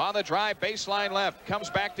Anderson on the drive, baseline left, comes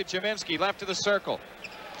back to Jaminski, left to the circle.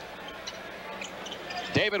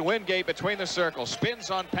 David Wingate between the circles,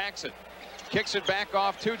 spins on Paxson. Kicks it back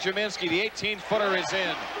off to Jaminski. The 18-footer is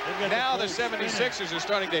in. Now the 76ers are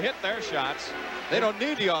starting to hit their shots. They don't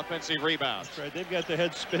need the offensive rebounds. That's right. They've got the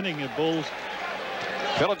head spinning at Bulls.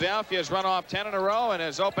 Philadelphia's run off 10 in a row and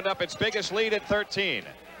has opened up its biggest lead at 13.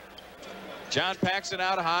 John Paxson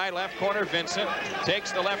out high, left corner Vincent.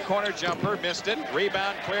 Takes the left corner jumper, missed it.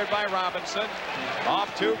 Rebound cleared by Robinson.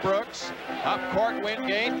 Off to Brooks. Up court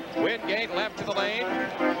Wingate. Wingate left to the lane.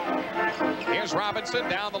 Here's Robinson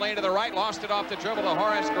down the lane to the right. Lost it off the dribble to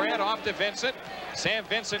Horace Grant. Off to Vincent. Sam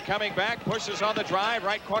Vincent coming back. Pushes on the drive.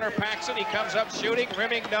 Right corner Paxson. He comes up shooting.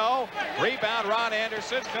 Rimming no. Rebound Ron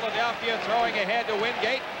Anderson. Philadelphia throwing ahead to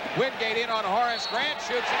Wingate. Wingate in on Horace Grant.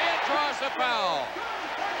 Shoots it in. Draws the foul.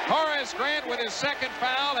 Horace Grant with his second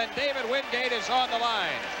foul, and David Wingate is on the line.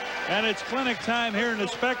 And it's clinic time here in the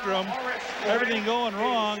Spectrum. Everything going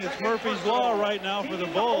wrong. It's Murphy's Law right now for the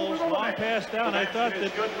Bulls. Long pass down. I thought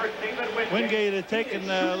that Wingate had taken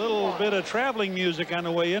a little bit of traveling music on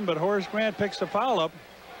the way in, but Horace Grant picks the foul up.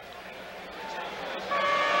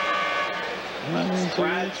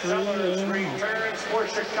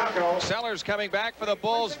 Sellers coming back for the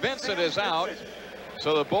Bulls. Vincent is out.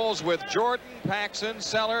 So the Bulls with Jordan, Paxson,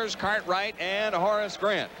 Sellers, Cartwright, and Horace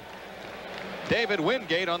Grant. David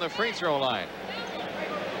Wingate on the free throw line.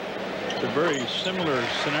 It's a very similar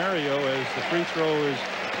scenario as the free throw is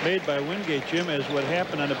made by Wingate, Jim, as what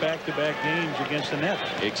happened on the back-to-back games against the Nets.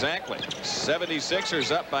 Exactly.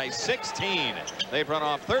 76ers up by 16. They've run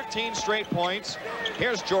off 13 straight points.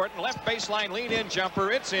 Here's Jordan, left baseline lean-in jumper.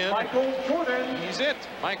 It's in. Michael Jordan. He's it.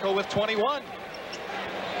 Michael with 21.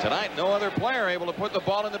 Tonight, no other player able to put the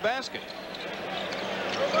ball in the basket.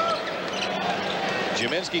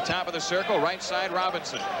 Jaminski top of the circle, right side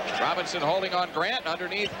Robinson. Robinson holding on Grant,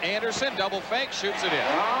 underneath Anderson, double fake, shoots it in.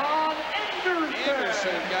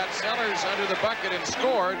 Anderson got Sellers under the bucket and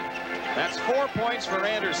scored. That's 4 points for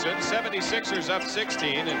Anderson. 76ers up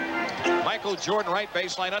 16. And Michael Jordan right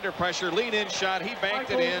baseline under pressure, lead in shot, he banked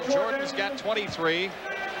it in. Jordan's got 23.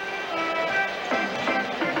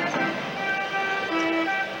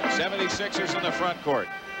 76ers in the front court.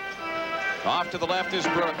 Off to the left is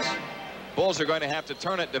Brooks. Bulls are going to have to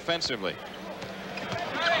turn it defensively.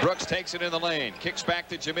 Brooks takes it in the lane, kicks back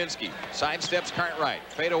to Jaminski, sidesteps Cartwright,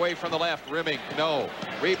 fade away from the left, rimming, no.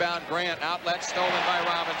 Rebound Grant, outlet stolen by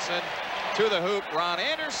Robinson. To the hoop, Ron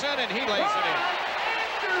Anderson, and he lays it in.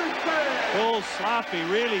 Bulls sloppy,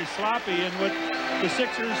 really sloppy, and what the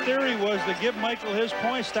Sixers' theory was to give Michael his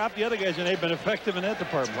points, stop the other guys, and they've been effective in that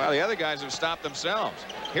department. Well, the other guys have stopped themselves.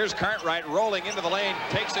 Here's Cartwright rolling into the lane,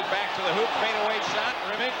 takes it back to the hoop, fadeaway shot,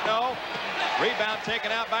 rimming, no. Rebound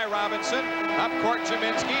taken out by Robinson. Up court,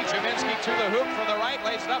 Jaminski. Jaminski to the hoop from the right,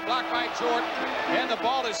 lays it up, blocked by Jordan. And the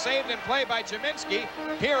ball is saved in play by Jaminski.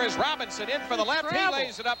 Here is Robinson in for the left. He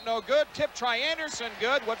lays it up, no good. Tip try Anderson,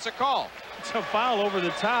 good. What's the call? It's a foul over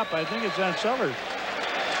the top. I think it's on Sellers.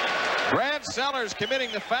 Brad Sellers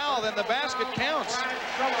committing the foul, then the basket counts.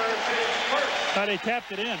 Thought he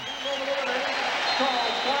tapped it in.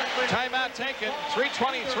 Timeout taken.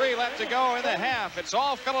 3:23 left to go in the half. It's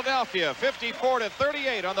all Philadelphia,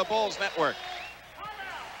 54-38 on the Bulls network.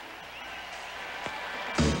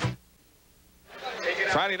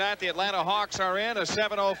 Friday night, the Atlanta Hawks are in. A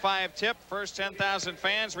 7:05 tip. First 10,000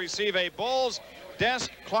 fans receive a Bulls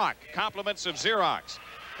desk clock. Compliments of Xerox.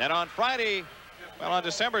 And on Friday, well, on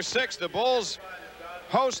December 6th, the Bulls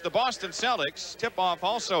host the Boston Celtics. Tip-off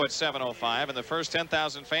also at 7:05, and the first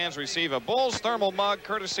 10,000 fans receive a Bulls thermal mug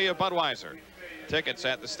courtesy of Budweiser. Tickets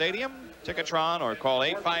at the stadium, Ticketron, or call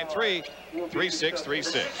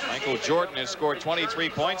 853-3636. Michael Jordan has scored 23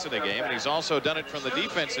 points in the game, and he's also done it from the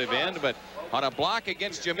defensive end, but on a block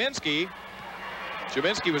against Jaminski,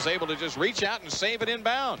 Jaminski was able to just reach out and save it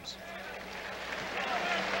inbounds.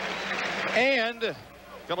 And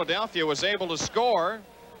Philadelphia was able to score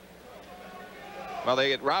Well, they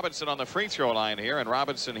get Robinson on the free throw line here, and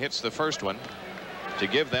Robinson hits the first one to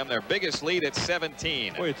give them their biggest lead at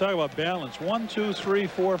 17. Boy, you talk about balance. 1, 2, 3,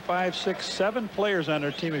 4, 5, 6, 7 players on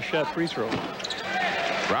their team have shot free throws.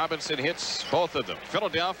 Robinson hits both of them.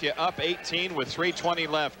 Philadelphia up 18 with 3:20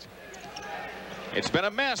 left. It's been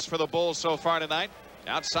a mess for the Bulls so far tonight.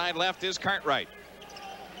 Outside left is Cartwright.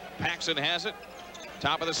 Paxson has it.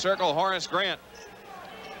 Top of the circle, Horace Grant.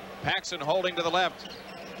 Paxson holding to the left.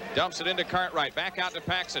 Dumps it into Cartwright. Back out to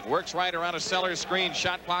Paxson. Works right around a Sellers screen.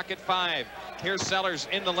 Shot clock at 5. Here's Sellers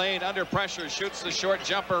in the lane under pressure. Shoots the short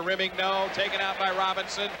jumper. Rimming no. Taken out by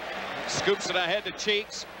Robinson. Scoops it ahead to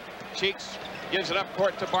Cheeks. Cheeks gives it up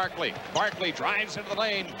court to Barkley. Barkley drives into the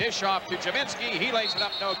lane. Dish off to Jaminski. He lays it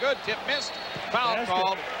up. No good. Tip missed. Foul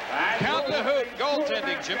called. Count the hoop.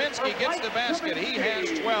 Goaltending. Jaminski gets the basket. He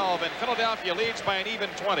has 12, and Philadelphia leads by an even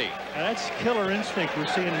 20. And that's killer instinct we're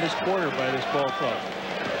seeing in this quarter by this ball club.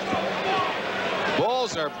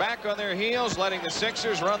 Bulls are back on their heels, letting the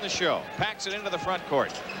Sixers run the show. Packs it into the front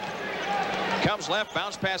court. Comes left,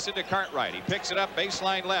 bounce pass into Cartwright. He picks it up,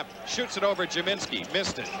 baseline left. Shoots it over Jaminski.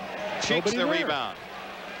 Missed it. Cheeks the rebound.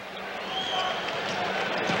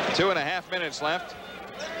 2.5 minutes left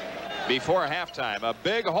before halftime. A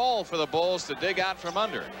big hole for the Bulls to dig out from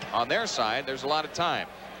under. On their side, there's a lot of time.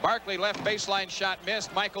 Barkley left baseline shot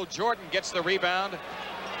missed. Michael Jordan gets the rebound.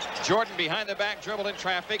 Jordan behind the back, dribbled in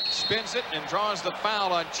traffic, spins it and draws the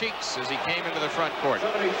foul on Cheeks as he came into the front court.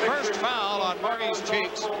 First foul on Maurice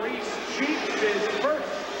Cheeks. Cheeks' first,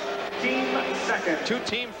 team second. 2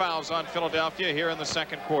 team fouls on Philadelphia here in the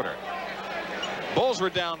second quarter. Bulls were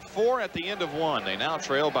down 4 at the end of 1. They now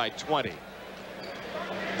trail by 20.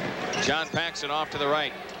 John Paxson off to the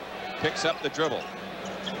right. Picks up the dribble.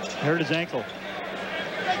 Hurt his ankle.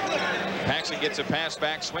 Paxson gets a pass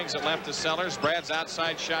back, swings it left to Sellers. Brad's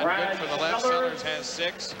outside shot good for the left. Sellers has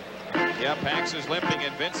 6. Yeah, Paxson's limping,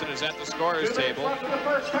 and Vincent is at the scorer's table.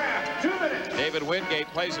 David Wingate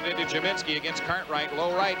plays it into Jaminski against Cartwright.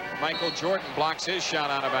 Low right. Michael Jordan blocks his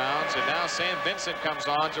shot out of bounds, and now Sam Vincent comes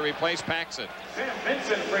on to replace Paxson. Sam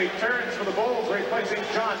Vincent returns for the Bulls, replacing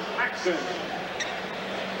John Paxson.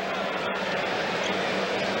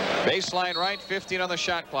 Baseline right, 15 on the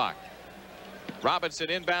shot clock. Robinson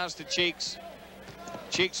inbounds to Cheeks.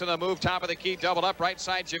 Cheeks on the move, top of the key, doubled up, right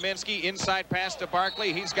side Jaminski, inside pass to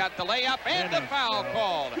Barkley. He's got the layup and the foul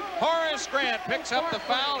called. Horace Grant picks up the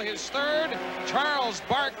foul, his third. Charles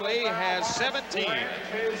Barkley has 17.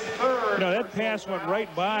 That pass went right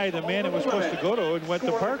by the man it was supposed to go to and went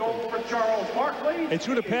to Barkley. They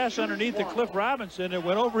threw the pass underneath to Cliff Robinson. It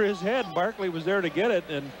went over his head. Barkley was there to get it,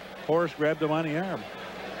 and Horace grabbed him on the arm.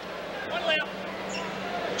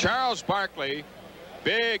 Charles Barkley,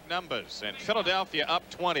 big numbers, and Philadelphia up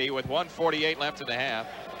 20 with 1:48 left in the half.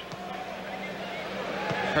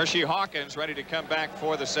 Hershey Hawkins ready to come back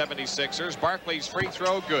for the 76ers. Barkley's free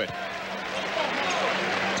throw good.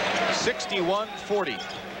 61-40.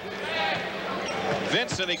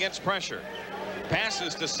 Vincent against pressure.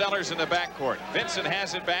 Passes to Sellers in the backcourt. Vincent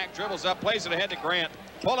has it back, dribbles up, plays it ahead to Grant.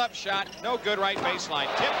 Pull-up shot, no good, right baseline.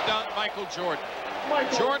 Tip dunk, Michael Jordan.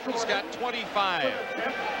 Jordan's got 25.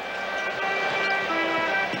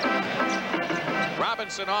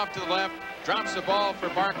 Robinson off to the left, drops the ball for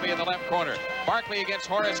Barkley in the left corner. Barkley against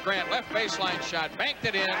Horace Grant, left baseline shot, banked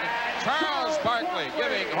it in. Charles Barkley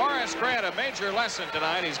giving Horace Grant a major lesson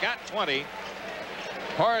tonight. He's got 20.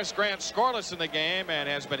 Horace Grant scoreless in the game and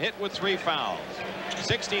has been hit with 3 fouls.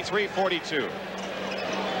 63-42.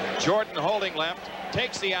 Jordan holding left,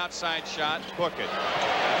 takes the outside shot, hook it.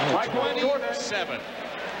 27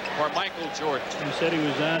 for Michael Jordan. He said he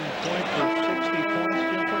was on point for 60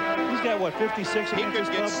 points. He's got what, 56 against his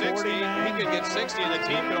club, 60. 49? He could get 60 and the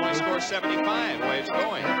team can only score 75 the way it's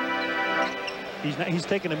going. He's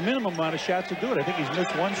taken a minimum amount of shots to do it. I think he's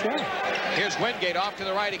missed 1 shot. Here's Wingate off to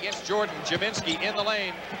the right against Jordan. Jaminski in the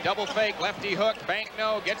lane. Double fake, lefty hook, bank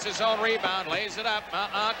no, gets his own rebound, lays it up,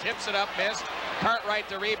 tips it up, missed. Cartwright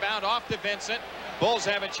the rebound off to Vincent. Bulls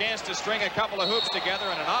have a chance to string a couple of hoops together,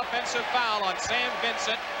 and an offensive foul on Sam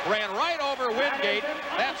Vincent. Ran right over Wingate.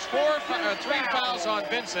 That's 3 fouls on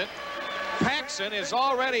Vincent. Paxson is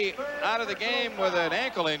already out of the game with an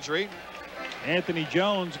ankle injury. Anthony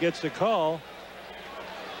Jones gets the call.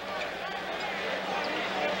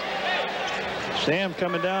 Sam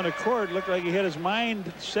coming down the court, looked like he had his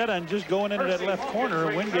mind set on just going into that left corner,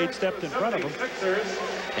 and Wingate stepped in front of him.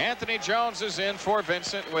 Anthony Jones is in for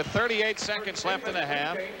Vincent with 38 seconds left in the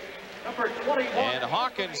half. And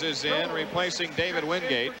Hawkins is in, replacing David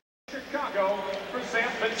Wingate.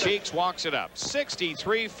 Cheeks walks it up.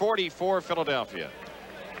 63-44 Philadelphia.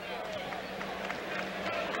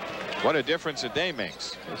 What a difference a day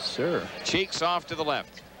makes. Yes, sir. Cheeks off to the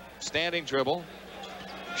left. Standing dribble.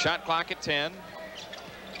 Shot clock at 10.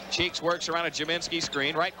 Cheeks works around a Jaminski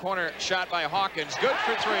screen. Right corner shot by Hawkins. Good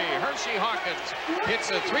for 3. Hershey Hawkins hits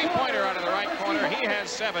a three-pointer out of the right corner. He has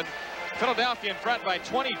 7. Philadelphia in front by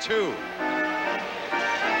 22.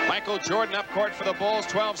 Michael Jordan up court for the Bulls.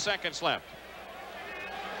 12 seconds left.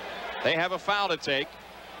 They have a foul to take.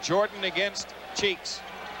 Jordan against Cheeks.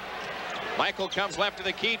 Michael comes left to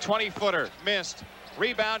the key. 20-footer. Missed.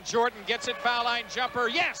 Rebound. Jordan gets it. Foul line jumper.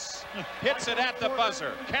 Yes! Hits it at the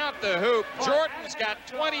buzzer. Count the hoop. Jordan's got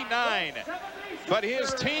 29. But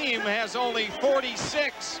his team has only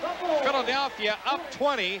 46. Philadelphia up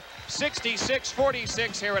 20.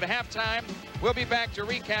 66-46 here at halftime. We'll be back to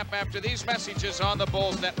recap after these messages on the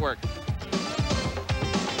Bulls Network.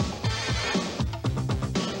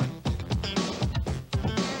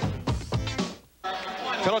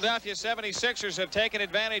 Philadelphia 76ers have taken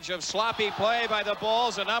advantage of sloppy play by the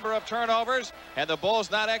Bulls, a number of turnovers, and the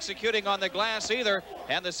Bulls not executing on the glass either.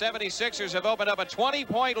 And the 76ers have opened up a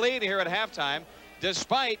 20-point lead here at halftime,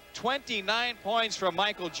 despite 29 points from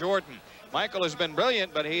Michael Jordan. Michael has been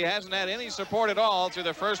brilliant, but he hasn't had any support at all through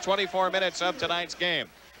the first 24 minutes of tonight's game.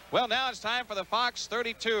 Well, now it's time for the Fox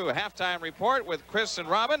 32 halftime report with Chris and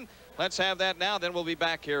Robin. Let's have that now, then we'll be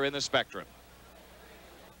back here in the Spectrum.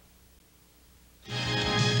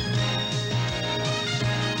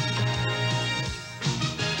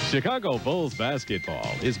 Chicago Bulls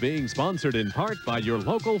basketball is being sponsored in part by your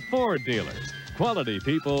local Ford dealers. Quality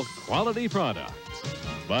people, quality products.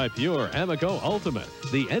 By Pure Amoco Ultimate,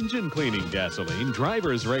 the engine cleaning gasoline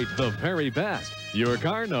drivers rate the very best. Your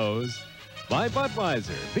car knows. By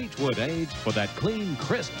Budweiser, Beechwood Age for that clean,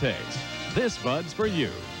 crisp taste. This Bud's for you.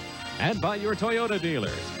 And by your Toyota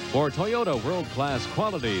dealers for Toyota world-class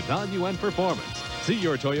quality, value, and performance. See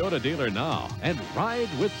your Toyota dealer now and ride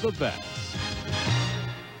with the best.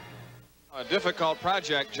 A difficult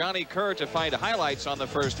project, Johnny Kerr, to find highlights on the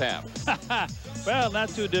first half. Well, not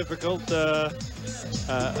too difficult. A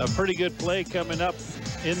pretty good play coming up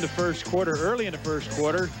in the first quarter, early in the first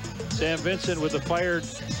quarter. Sam Vincent with fired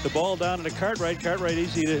the ball down to the Cartwright. Cartwright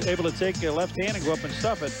able to take a left hand and go up and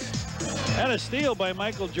stuff it. And a steal by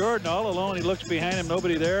Michael Jordan all alone. He looks behind him,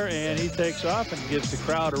 nobody there, and he takes off and gives the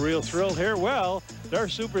crowd a real thrill here. Well, their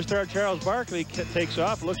superstar Charles Barkley takes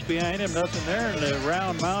off, looks behind him, nothing there, and a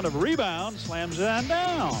round mound of rebounds slams it on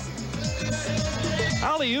down.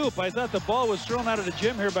 Alley-oop. I thought the ball was thrown out of the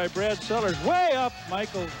gym here by Brad Sellers. Way up.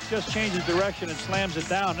 Michael just changes direction and slams it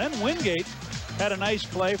down. Then Wingate had a nice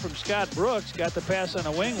play from Scott Brooks, got the pass on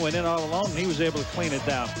the wing, went in all alone, and he was able to clean it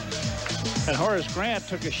down. And Horace Grant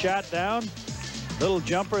took a shot down. Little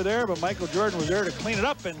jumper there, but Michael Jordan was there to clean it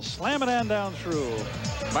up and slam it on down through.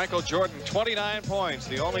 Michael Jordan, 29 points,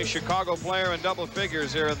 the only Chicago player in double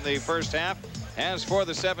figures here in the first half. As for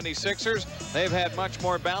the 76ers, they've had much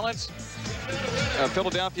more balance.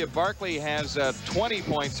 Philadelphia, Barkley has 20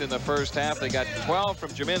 points in the first half. They got 12 from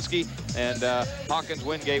Jaminski, and Hawkins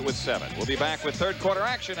Wingate with 7. We'll be back with third quarter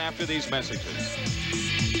action after these messages.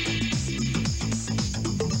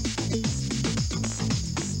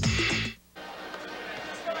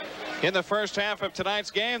 In the first half of tonight's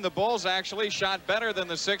game, the Bulls actually shot better than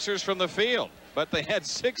the Sixers from the field, but they had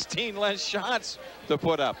 16 less shots to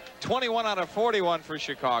put up. 21 out of 41 for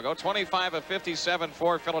Chicago, 25 of 57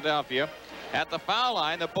 for Philadelphia. At the foul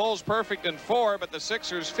line, the Bulls perfect in 4, but the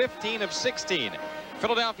Sixers 15 of 16.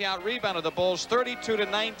 Philadelphia out-rebounded the Bulls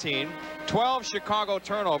 32-19. 12 Chicago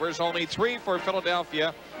turnovers, only 3 for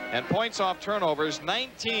Philadelphia. And points off turnovers,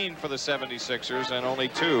 19 for the 76ers and only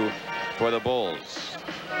 2 for the Bulls.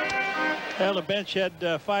 Well, the bench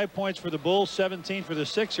had 5 points for the Bulls, 17 for the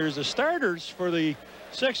Sixers. The starters for the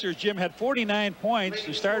Sixers, Jim, had 49 points.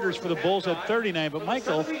 The starters for the Bulls had 39. But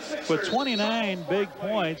Michael with 29 big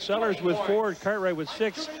points. Sellers with 4, Cartwright with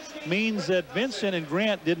 6, means that Vincent and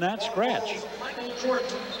Grant did not scratch. Michael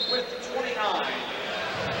Jordan with 29.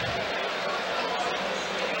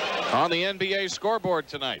 On the NBA scoreboard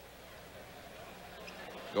tonight,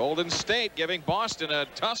 Golden State giving Boston a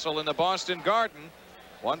tussle in the Boston Garden.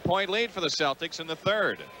 1-point lead for the Celtics in the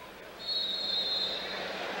third.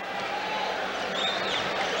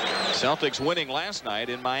 Celtics winning last night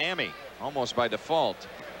in Miami, almost by default.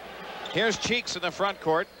 Here's Cheeks in the front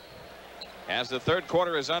court as the third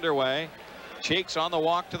quarter is underway. Cheeks on the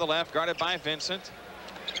walk to the left, guarded by Vincent.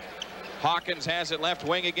 Hawkins has it left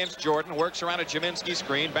wing against Jordan, works around a Jaminski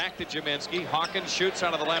screen, back to Jaminski. Hawkins shoots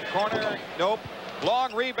out of the left corner. Nope.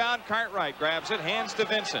 Long rebound, Cartwright grabs it, hands to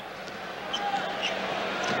Vincent.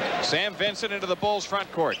 Sam Vincent into the Bulls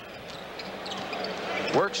front court.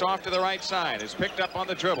 Works off to the right side, is picked up on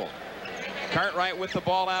the dribble. Cartwright with the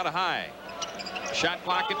ball out high. Shot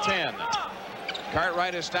clock at 10.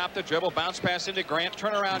 Cartwright has stopped the dribble. Bounce pass into Grant.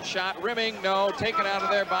 Turnaround shot. Rimming. No. Taken out of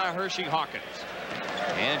there by Hershey Hawkins.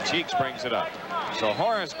 And Cheeks brings it up. So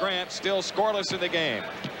Horace Grant still scoreless in the game.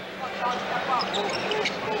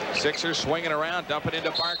 Sixers swinging around, dumping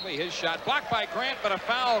into Barkley. His shot blocked by Grant, but a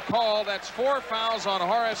foul call. That's 4 fouls on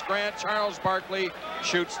Horace Grant. Charles Barkley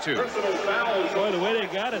shoots 2. Boy, the way they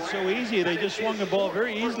got it so easy, they just swung the ball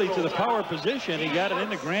very easily to the power position. He got it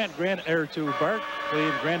into Grant, to Barkley,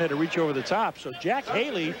 and Grant had to reach over the top. So Jack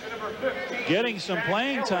Haley getting some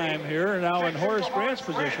playing time here now in Horace Grant's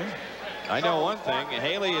position. I know one thing,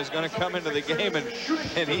 Haley is going to come into the game and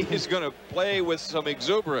he is going to play with some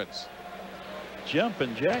exuberance.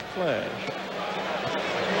 Jumping Jack Flash.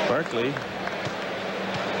 Barkley,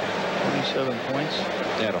 27 points.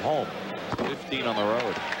 At home, 15 on the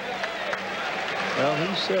road. Well,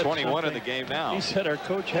 he said 21 in the game now. He said our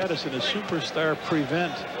coach had us in a superstar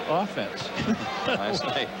prevent offense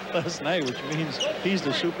last night, which means he's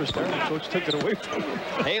the superstar and the coach took it away from him.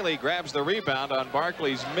 Haley grabs the rebound on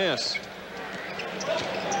Barkley's miss.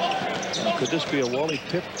 Could this be a Wally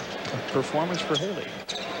Pipp performance for Haley?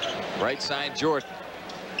 Right side, Jordan.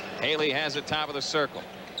 Haley has it top of the circle.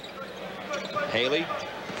 Haley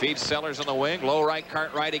feeds Sellers on the wing. Low right,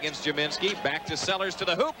 Cartwright against Jaminski. Back to Sellers to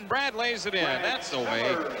the hoop, and Brad lays it in. That's the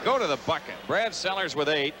way. Go to the bucket. Brad Sellers with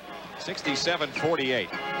 8. 67-48.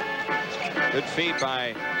 Good feed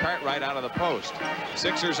by Cartwright out of the post.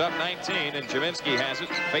 Sixers up 19, and Jaminski has it.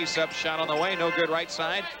 Face-up shot on the way. No good right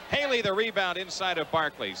side. Haley the rebound inside of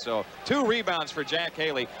Barkley. So 2 rebounds for Jack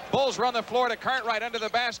Haley. Bulls run the floor to Cartwright under the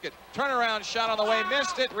basket. Turnaround shot on the way.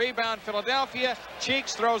 Missed it. Rebound Philadelphia.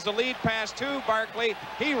 Cheeks throws the lead pass to Barkley.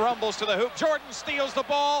 He rumbles to the hoop. Jordan steals the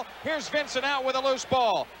ball. Here's Vincent out with a loose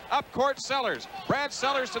ball. Up court, Sellers. Brad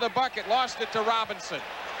Sellers to the bucket. Lost it to Robinson.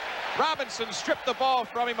 Robinson stripped the ball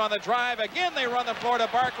from him on the drive. Again, they run the floor to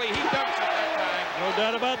Barkley. He dunks it that time. No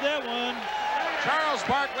doubt about that one. Charles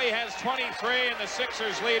Barkley has 23, and the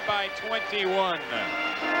Sixers lead by 21.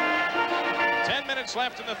 10 minutes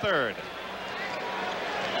left in the third.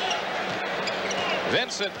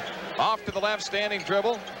 Vincent off to the left, standing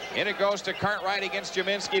dribble. In it goes to Cartwright against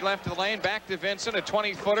Jaminski, left of the lane. Back to Vincent, a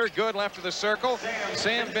 20-footer. Good left of the circle.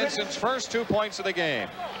 Sam Vincent's first 2 points of the game.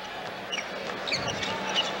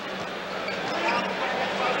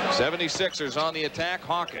 76ers on the attack.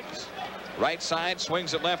 Hawkins. Right side,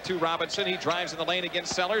 swings it left to Robinson. He drives in the lane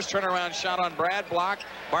against Sellers. Turnaround shot on Brad. Block.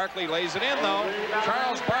 Barkley lays it in, though.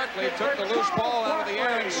 Charles Barkley took the loose ball out of the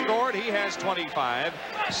air and scored. He has 25.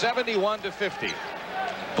 71-50.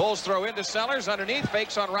 Bulls throw into Sellers. Underneath,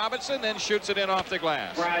 fakes on Robinson, then shoots it in off the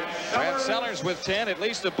glass. Brad Sellers with 10. At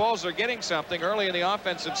least the Bulls are getting something early in the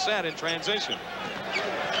offensive set in transition.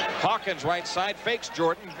 Hawkins right side, fakes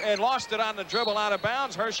Jordan and lost it on the dribble out of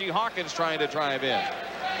bounds. Hershey Hawkins trying to drive in.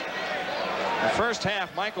 The first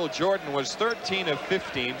half, Michael Jordan was 13 of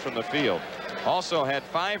 15 from the field. Also had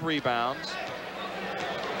 5 rebounds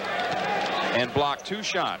and blocked 2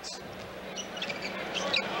 shots.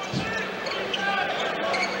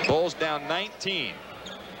 Bulls down 19.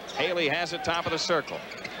 Haley has it top of the circle.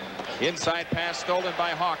 Inside pass stolen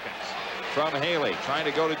by Hawkins. From Haley, trying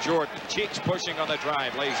to go to Jordan. Cheeks pushing on the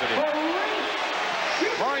drive, lays it in.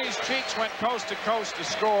 Maurice Cheeks went coast to coast to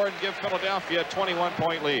score and give Philadelphia a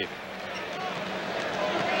 21-point lead.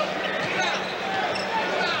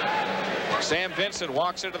 Sam Vincent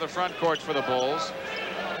walks into the front court for the Bulls.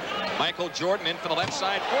 Michael Jordan in for the left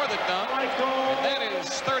side for the dunk. And that is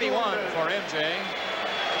 31 for MJ.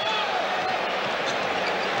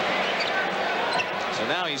 So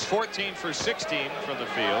now he's 14 for 16 from the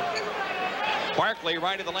field. Barkley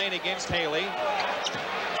right of the lane against Haley.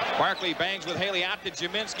 Barkley bangs with Haley out to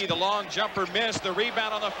Jaminski. The long jumper missed. The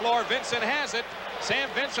rebound on the floor. Vincent has it. Sam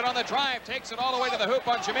Vincent on the drive. Takes it all the way to the hoop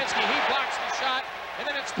on Jaminski. He blocks the shot. And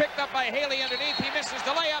then it's picked up by Haley underneath. He misses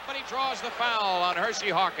the layup, but he draws the foul on Hershey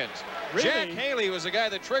Hawkins. Really? Jack Haley was the guy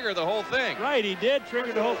that triggered the whole thing. Right, he did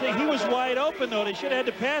trigger the whole thing. He was wide open, though. They should have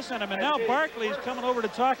had to pass on him. And now Barkley's coming over to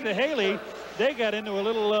talk to Haley. They got into a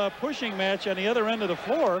little pushing match on the other end of the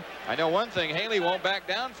floor. I know one thing. Haley won't back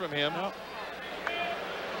down from him. No.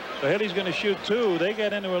 So Haley's going to shoot 2. They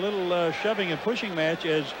got into a little shoving and pushing match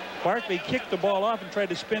as Barkley kicked the ball off and tried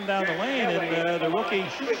to spin down the lane, and the rookie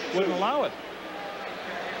wouldn't allow it.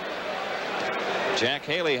 Jack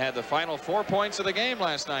Haley had the final 4 points of the game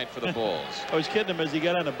last night for the Bulls. I was kidding him as he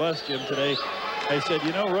got on the bus, Jim, today. I said,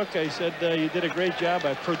 you know, Rook, I said, you did a great job.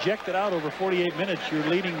 I projected out over 48 minutes. You're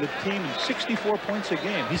leading the team in 64 points a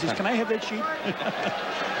game. He says, can I have that sheet?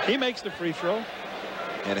 He makes the free throw.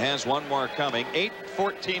 and has one more coming.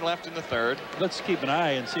 8:14 left in the third. Let's keep an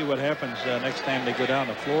eye and see what happens next time they go down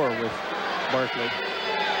the floor with Barkley.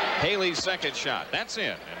 Haley's second shot. That's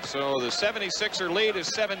in. And so the 76er lead is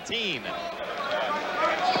 17.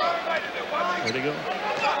 Where'd he go?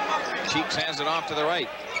 Cheeks has it off to the right.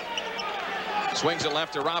 Swings it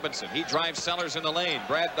left to Robinson. He drives Sellers in the lane.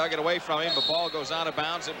 Brad dug it away from him. The ball goes out of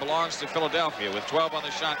bounds. It belongs to Philadelphia with 12 on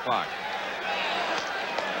the shot clock.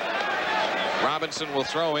 Robinson will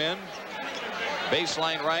throw in.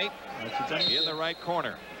 Baseline right. In the right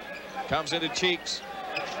corner. Comes into Cheeks.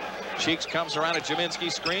 Cheeks comes around a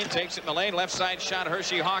Jaminski screen. Takes it in the lane. Left side shot.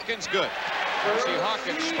 Hershey Hawkins. Good. Hershey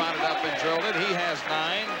Hawkins spotted up and drilled it. He has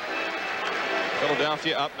 9.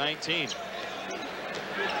 Philadelphia up 19.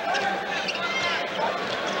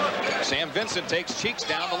 Sam Vincent takes Cheeks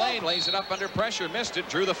down the lane, lays it up under pressure, missed it,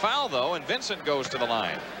 drew the foul though, and Vincent goes to the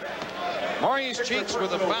line. Maurice Cheeks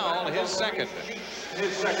with a foul, his second.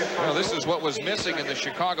 Well, this is what was missing in the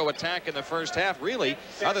Chicago attack in the first half. Really,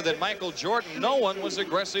 other than Michael Jordan, no one was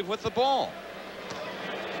aggressive with the ball.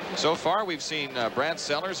 So far, we've seen Brad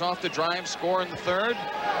Sellers off the drive score in the third.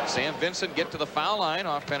 Sam Vincent get to the foul line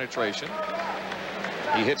off penetration.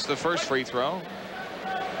 He hits the first free throw.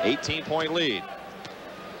 18-point lead.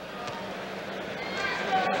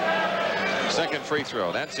 Second free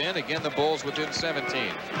throw. That's in. Again, the Bulls within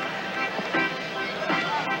 17.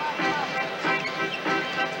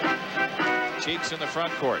 Cheeks in the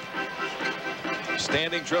front court.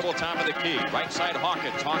 Standing dribble, top of the key. Right side,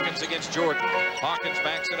 Hawkins. Hawkins against Jordan. Hawkins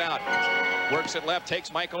backs it out. Works it left,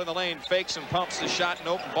 takes Michael in the lane, fakes and pumps the shot, and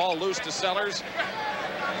open ball loose to Sellers.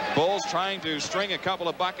 Bulls trying to string a couple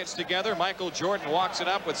of buckets together. Michael Jordan walks it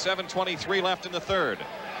up with 7:23 left in the third.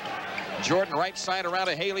 Jordan right side around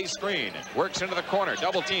a Haley screen. Works into the corner.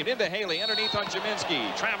 Double teamed into Haley. Underneath on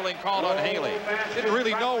Jaminski. Traveling called on Haley. Didn't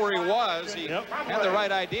really know where he was. He had the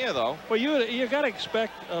right idea, though. Well, you got to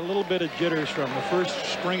expect a little bit of jitters from the first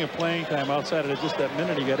string of playing time outside of just that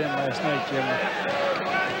minute he got in last night, Jim.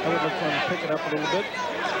 I would look for him to pick it up a little bit.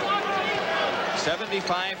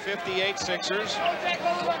 75-58 Sixers.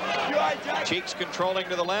 Cheeks controlling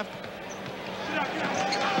to the left.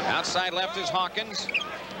 Outside left is Hawkins.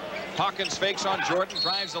 Hawkins fakes on Jordan,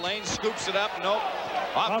 drives the lane, scoops it up. Nope.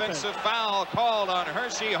 Offensive foul called on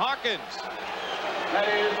Hershey Hawkins. That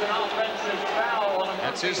is an offensive foul.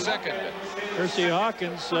 That's his second. Hershey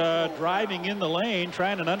Hawkins driving in the lane,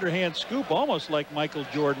 trying an underhand scoop, almost like Michael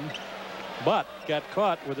Jordan, but got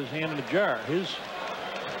caught with his hand in the jar. His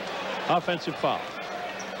offensive foul.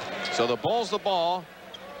 So the Bulls the ball.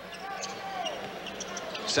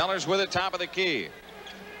 Sellers with it, top of the key.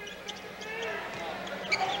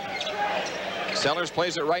 Sellers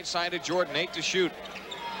plays it right side to Jordan, 8 to shoot.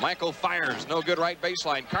 Michael fires, no good right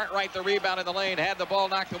baseline. Cartwright the rebound in the lane, had the ball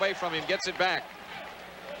knocked away from him, gets it back.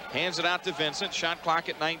 Hands it out to Vincent, shot clock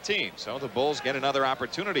at 19. So the Bulls get another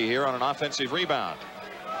opportunity here on an offensive rebound.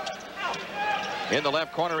 In the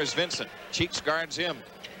left corner is Vincent. Cheeks guards him.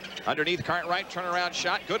 Underneath Cartwright, turnaround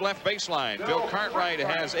shot, good left baseline. Bill Cartwright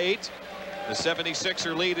has 8. The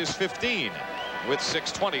 76er lead is 15 with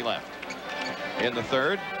 6:20 left. In the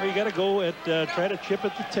third. Well, you got to go at try to chip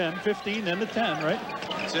at the 10, 15, then the 10, right?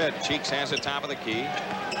 That's it. Cheeks has it top of the key.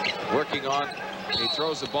 Working on, he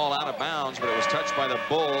throws the ball out of bounds, but it was touched by the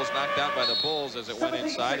Bulls, knocked out by the Bulls as it went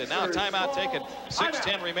inside. And now timeout taken.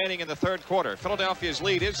 6:10 remaining in the third quarter. Philadelphia's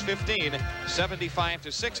lead is 15,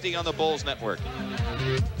 75-60 on the Bulls network.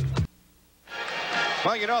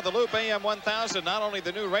 Well, you know, the Loop AM 1000, not only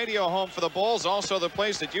the new radio home for the Bulls, also the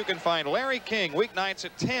place that you can find Larry King weeknights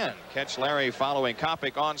at 10. Catch Larry following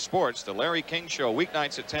Kopic on Sports, the Larry King Show,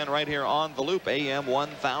 weeknights at 10 right here on the Loop AM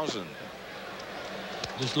 1000.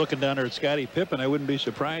 Just looking down there at Scottie Pippen, I wouldn't be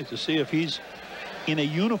surprised to see if he's in a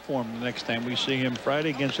uniform the next time we see him Friday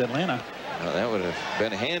against Atlanta. Well, that would have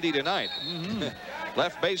been handy tonight.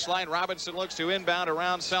 Left baseline, Robinson looks to inbound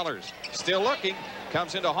around Sellers. Still looking.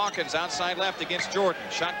 Comes into Hawkins outside left against Jordan.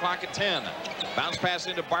 Shot clock at 10. Bounce pass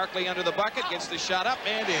into Barkley under the bucket. Gets the shot up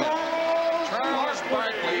and in. Charles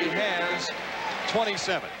Barkley has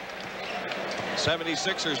 27.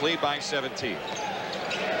 76ers lead by 17.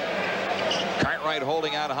 Cartwright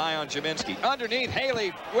holding out high on Jaminski. Underneath,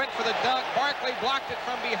 Haley went for the dunk. Barkley blocked it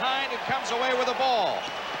from behind and comes away with the ball.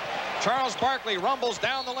 Charles Barkley rumbles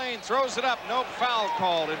down the lane, throws it up, no foul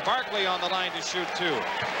called, and Barkley on the line to shoot 2.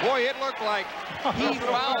 Boy, it looked like he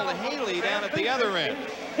fouled Haley down at the other end.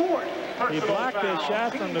 He blocked that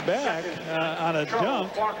shot from the back on a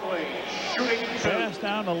dunk. Pass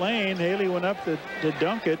down the lane, Haley went up to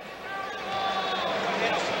dunk it.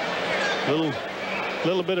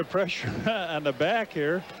 Little bit of pressure on the back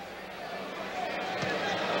here.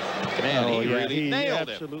 Man, he really he nailed him.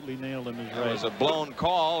 Absolutely nailed him. It was a blown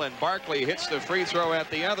call, and Barkley hits the free throw at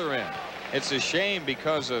the other end. It's a shame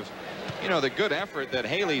because of, you know, the good effort that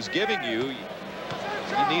Haley's giving you.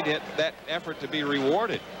 You need that effort to be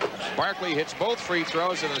rewarded. Barkley hits both free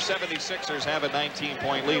throws, and the 76ers have a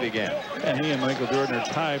 19-point lead again. And he and Michael Jordan are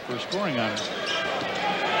tied for scoring on it.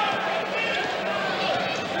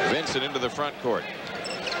 Vincent into the front court.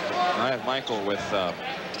 I have Michael with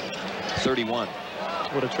 31.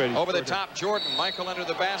 What a trade. Over the top, Jordan. Michael under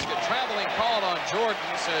the basket. Traveling called on Jordan,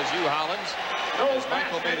 says Hugh Hollins. As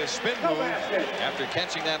Michael made a spin move after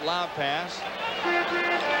catching that lob pass.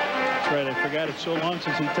 That's right. I forgot it's so long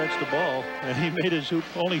since he touched the ball, and he made his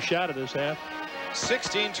only shot of this half.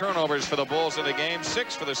 16 turnovers for the Bulls in the game,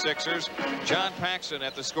 6 for the Sixers. John Paxson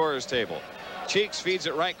at the scorer's table. Cheeks feeds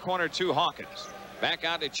it right corner to Hawkins. Back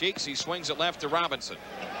out to Cheeks. He swings it left to Robinson.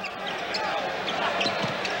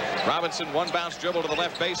 Robinson, one bounce dribble to the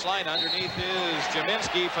left baseline. Underneath is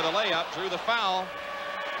Jaminski for the layup. Drew the foul.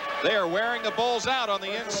 They are wearing the Bulls out on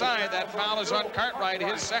the inside. That foul is on Cartwright,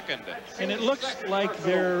 his second. And it looks like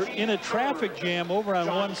they're in a traffic jam over on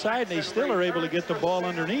one side, and they still are able to get the ball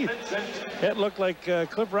underneath. It looked like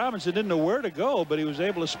Cliff Robinson didn't know where to go, but he was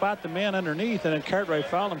able to spot the man underneath, and then Cartwright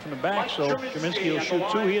fouled him from the back, so Jaminski will shoot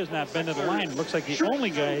two. He has not been to the line. Looks like the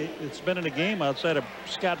only guy that's been in a game outside of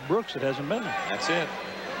Scott Brooks that hasn't been there. That's it.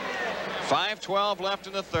 5:12 left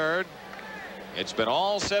in the third. It's been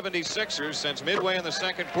all 76ers since midway in the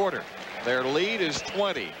second quarter. Their lead is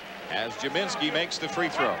 20 as Jaminski makes the free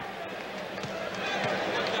throw.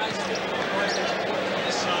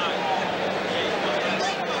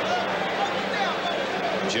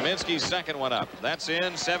 Jaminski's second one up. That's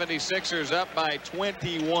in. 76ers up by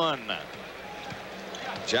 21.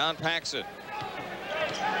 John Paxson,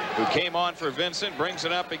 who came on for Vincent, brings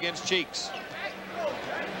it up against Cheeks.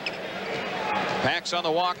 Pax on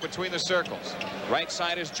the walk between the circles. Right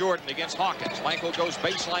side is Jordan against Hawkins. Michael goes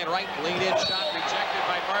baseline right. Lead-in shot rejected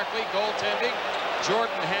by Barkley. Goaltending.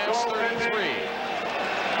 Jordan has 33.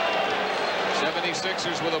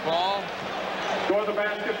 76ers with a ball. Score the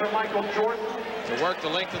basket for Michael Jordan. To work the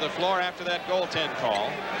length of the floor after that goaltend call.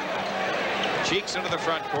 Cheeks into the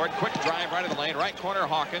front court. Quick drive right of the lane. Right corner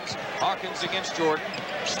Hawkins. Hawkins against Jordan.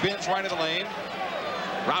 Spins right of the lane.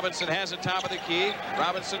 Robinson has it top of the key.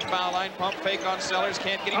 Robinson foul line, pump fake on Sellers,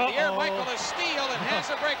 can't get him in the air. Michael is steal and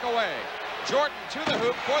has a breakaway. Jordan to the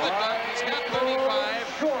hoop for the dunk. He's got 35.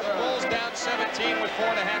 The Bulls down 17 with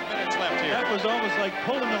 4.5 minutes left here. That was almost like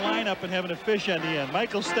pulling the line up and having a fish on the end.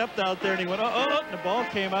 Michael stepped out there and he went, and the ball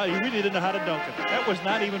came out. He really didn't know how to dunk it. That was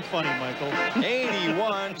not even funny, Michael.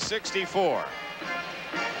 81-64.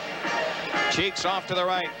 Cheeks off to the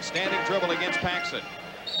right. Standing dribble against Paxson.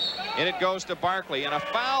 And it goes to Barkley, and a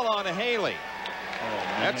foul on Haley.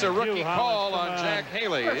 That's a rookie call on Jack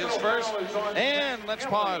Haley, his first. And let's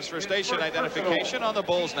pause for station identification on the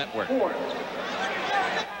Bulls Network.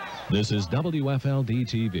 This is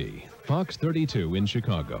WFLD-TV, Fox 32 in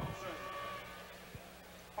Chicago.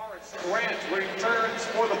 Horace Grant returns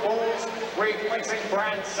for the Bulls, replacing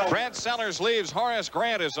Brad Sellers. Brad Sellers leaves. Horace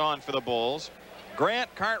Grant is on for the Bulls.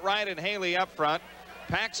 Grant, Cartwright, and Haley up front.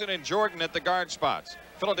 Paxson and Jordan at the guard spots.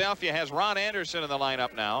 Philadelphia has Ron Anderson in the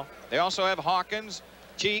lineup now. They also have Hawkins,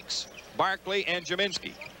 Cheeks, Barkley, and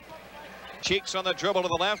Jaminski. Cheeks on the dribble to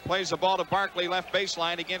the left, plays the ball to Barkley, left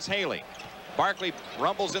baseline against Haley. Barkley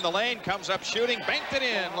rumbles in the lane, comes up shooting, banked it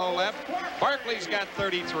in, low left. Barkley's got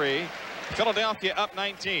 33. Philadelphia up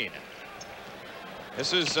 19.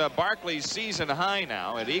 This is Barkley's season high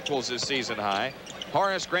now. It equals his season high.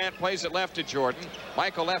 Horace Grant plays it left to Jordan.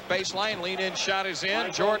 Michael left baseline, lean-in shot is in.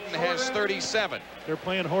 Jordan has 37. They're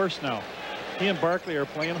playing horse now. He and Barkley are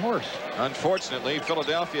playing horse. Unfortunately,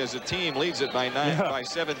 Philadelphia as a team leads it by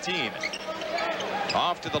 17.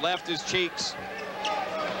 Off to the left is Cheeks.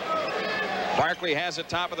 Barkley has it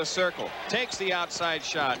top of the circle. Takes the outside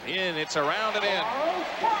shot. In. It's around and in.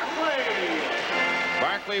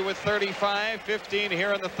 Barkley with 35, 15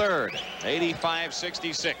 here in the third.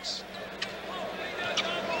 85-66.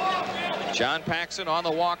 John Paxson on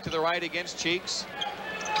the walk to the right against Cheeks.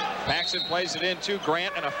 Paxson plays it in to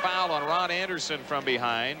Grant, and a foul on Ron Anderson from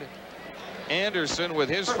behind. Anderson with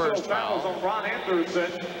his first foul. On Ron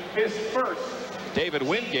Anderson, his first. David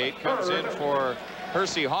Wingate comes in for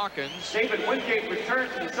Hersey Hawkins. David Wingate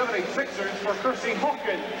returns to the 76ers for Hersey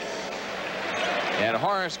Hawkins. And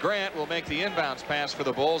Horace Grant will make the inbounds pass for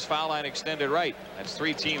the Bulls. Foul line extended right. That's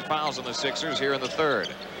 3 team fouls on the Sixers here in the third.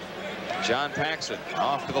 John Paxson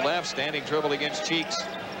off to the left, standing dribble against Cheeks.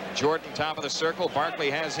 Jordan top of the circle.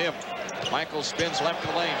 Barkley has him. Michael spins left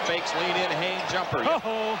of the lane. Fakes lean in. Hayne jumper.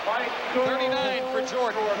 Oh, 39 for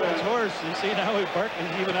Jordan. that's horse. You see now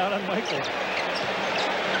Barkley's even out on Michael.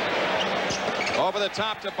 Over the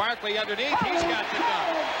top to Barkley underneath. He's got the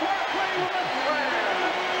dunk.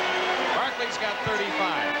 Barkley's got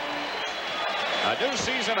 35. A new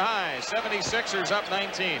season high. 76ers up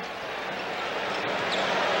 19.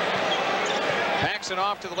 Paxson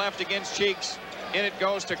off to the left against Cheeks. In it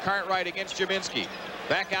goes to Cartwright against Jaminski.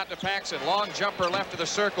 Back out to Paxson. Long jumper left of the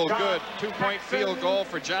circle. Good. 2-point field goal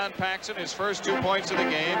for John Paxson. His first 2 points of the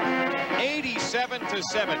game.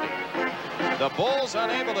 87-70. The Bulls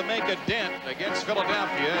unable to make a dent against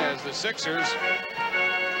Philadelphia as the Sixers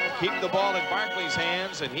keep the ball in Barkley's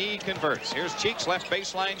hands, and he converts. Here's Cheeks, left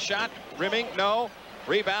baseline shot. Rimming, no.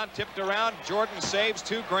 Rebound tipped around. Jordan saves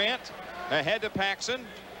to Grant. Ahead to Paxson.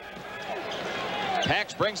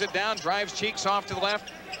 Pax brings it down, drives Cheeks off to the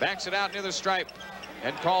left, backs it out near the stripe,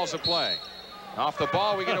 and calls a play. Off the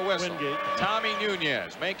ball, we get a whistle. Wingate. Tommy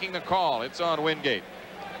Nunez making the call. It's on Wingate.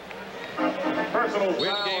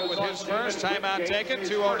 Wingate with his first timeout taken.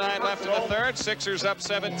 2:09 left in the third. Sixers up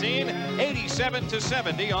 17,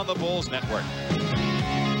 87-70 on the Bulls Network.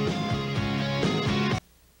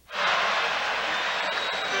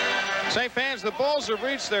 Say, fans, the Bulls have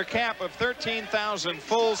reached their cap of 13,000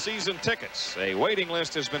 full season tickets. A waiting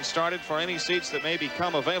list has been started for any seats that may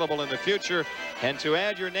become available in the future. And to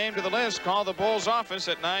add your name to the list, call the Bulls office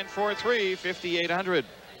at 943-5800.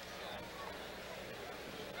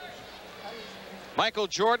 Michael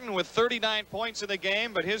Jordan with 39 points in the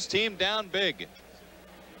game, but his team down big.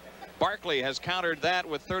 Barkley has countered that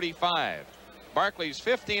with 35. Barkley's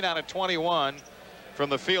 15 out of 21 from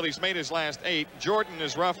the field. He's made his last 8. Jordan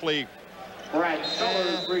is roughly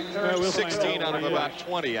 16 out of about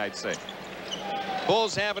 20, I'd say.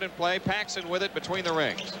 Bulls have it in play. Paxson with it between the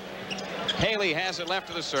rings. Haley has it left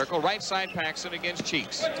of the circle. Right side Paxson against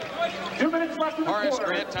Cheeks. 2 minutes left in the Horace quarter.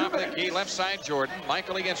 Grant top of the key. Left side Jordan.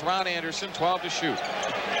 Michael against Ron Anderson. 12 to shoot.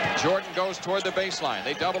 Jordan goes toward the baseline.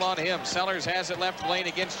 They double on him. Sellers has it left lane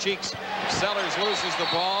against Cheeks. Sellers loses the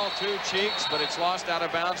ball to Cheeks, but it's lost out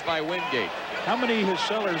of bounds by Wingate. How many has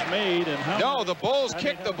Sellers made? And how No, many? the Bulls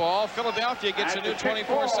kick the ball. Philadelphia gets a new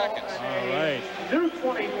 24 seconds. All right. New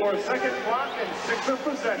 24-second clock and Sixer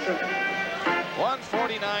possession.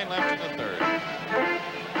 1:49 left in the third.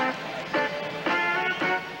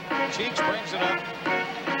 Cheeks brings it up.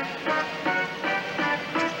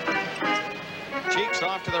 Cheeks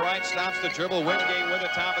off to the right, stops the dribble. Wingate with the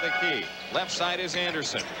top of the key. Left side is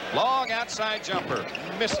Anderson. Long outside jumper.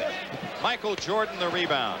 Miss it. Michael Jordan the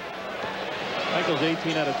rebound. Michael's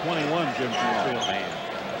 18 out of 21, Jim. Oh, man.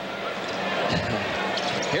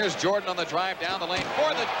 Here's Jordan on the drive down the lane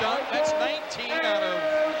for the dunk. That's 19 out of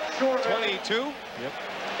 22. Yep.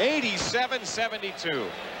 87-72.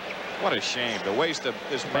 What a shame to waste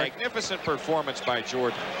this magnificent performance by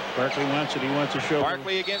Jordan. Barkley wants it. He wants to show.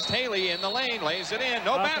 Barkley against Haley in the lane, lays it in.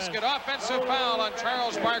 No basket. Offensive foul on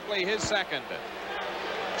Charles Barkley, his second.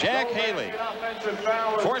 Jack Haley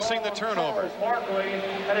forcing the turnover.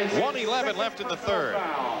 1:11 left in the third.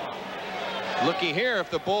 Looky here, if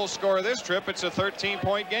the Bulls score this trip, it's a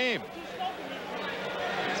 13-point game.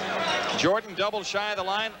 Jordan double shy of the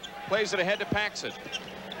line, plays it ahead to Paxson.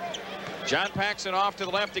 John Paxson off to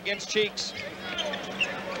the left against Cheeks.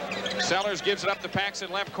 Sellers gives it up to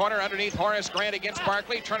Paxson, left corner, underneath Horace Grant against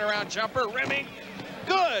Barkley. Turnaround jumper, rimming.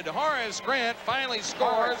 Good. Horace Grant finally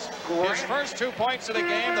scores his first 2 points of the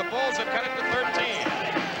game. The Bulls have cut it to 13.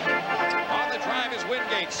 On the drive is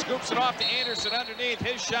Wingate. Scoops it off to Anderson underneath.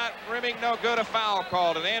 His shot rimming no good. A foul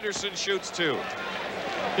called, and Anderson shoots 2.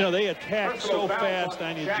 You know, they attack so fast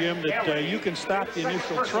on you, Jim, that you can stop the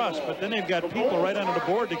initial thrust, but then they've got people right under the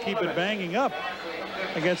board to keep it banging up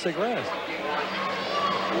against the glass.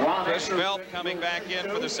 Chris Belt coming back in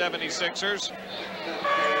for the 76ers.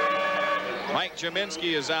 Mike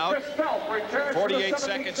Jaminski is out. 48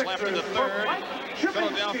 seconds left in the third.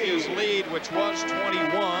 Philadelphia's lead, which was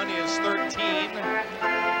 21, is 13.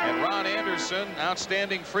 And Ron Anderson,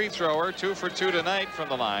 outstanding free thrower, 2 for 2 tonight from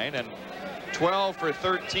the line, and 12 for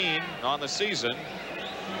 13 on the season,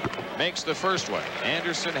 makes the first one.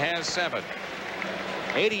 Anderson has 7.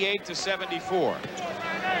 88-74.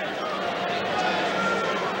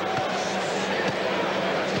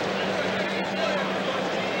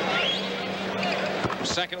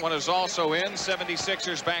 Second one is also in.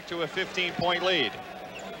 76ers back to a 15-point lead.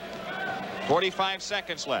 45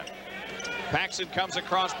 seconds left. Paxson comes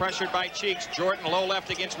across, pressured by Cheeks. Jordan low left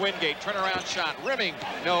against Wingate. Turnaround shot. Rimming.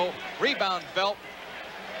 No. Rebound Belt.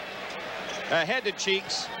 Ahead to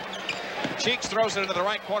Cheeks. Cheeks throws it into the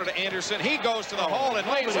right corner to Anderson. He goes to the hole and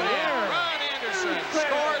lays it in. Ron Anderson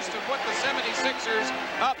scores to put the 76ers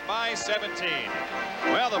up by 17.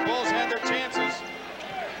 Well, the Bulls had their chances.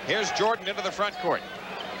 Here's Jordan into the front court.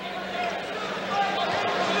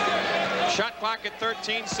 Shot clock at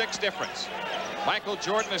 13, 6 difference. Michael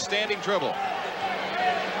Jordan, a standing dribble.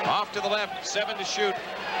 Off to the left, 7 to shoot.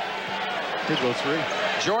 Could go 3.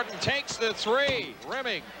 Jordan takes the 3.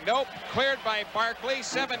 Rimming, nope. Cleared by Barkley,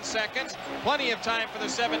 7 seconds. Plenty of time for the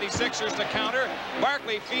 76ers to counter.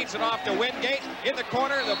 Barkley feeds it off to Wingate. In the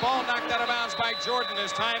corner, the ball knocked out of bounds by Jordan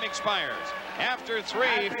as time expires. After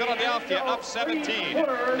 3, Philadelphia up 17.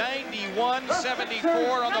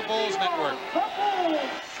 91-74 on the Bulls network.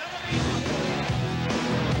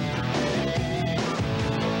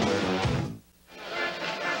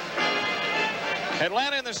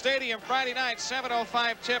 Atlanta in the stadium Friday night,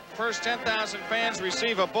 7:05 tip. First 10,000 fans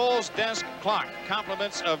receive a Bulls desk clock.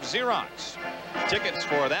 Compliments of Xerox. Tickets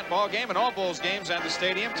for that ball game and all Bulls games at the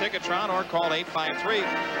stadium. Ticketron or call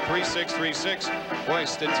 853-3636. Boy,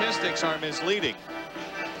 statistics are misleading.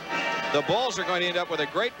 The Bulls are going to end up with a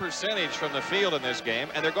great percentage from the field in this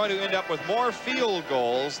game, and they're going to end up with more field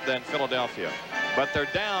goals than Philadelphia. But they're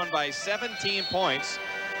down by 17 points.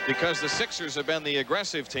 Because the Sixers have been the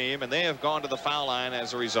aggressive team, and they have gone to the foul line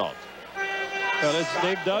as a result. Well,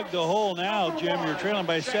 they've dug the hole now, Jim. You're trailing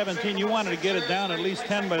by 17. You wanted to get it down at least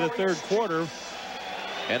 10 by the third quarter.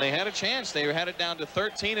 And they had a chance. They had it down to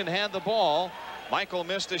 13 and had the ball. Michael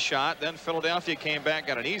missed a shot. Then Philadelphia came back,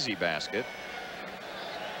 got an easy basket.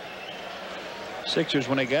 Sixers,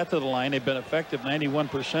 when they got to the line, they've been effective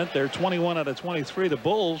 91%. They're 21 out of 23. The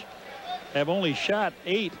Bulls have only shot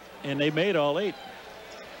 8, and they made all 8.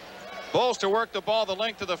 Bulls to work the ball the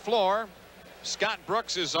length of the floor. Scott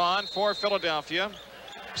Brooks is on for Philadelphia.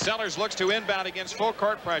 Sellers looks to inbound against full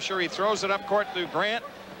court pressure. He throws it up court to Grant.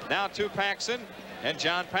 Now to Paxson. And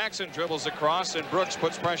John Paxson dribbles across, and Brooks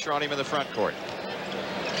puts pressure on him in the front court.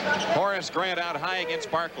 Horace Grant out high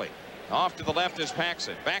against Barkley. Off to the left is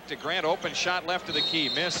Paxson. Back to Grant. Open shot left of the key.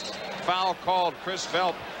 Missed. Foul called. Chris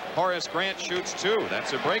Velp. Horace Grant shoots 2.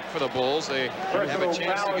 That's a break for the Bulls. They have a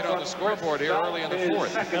chance to get on the scoreboard here early in the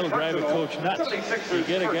 4th. That'll drive a coach nuts. You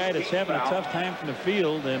get a guy that's having a tough time from the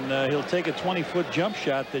field, and he'll take a 20-foot jump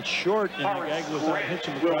shot that's short, and the guy goes out and hits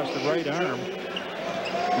him across the right arm.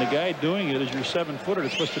 And the guy doing it is your 7-footer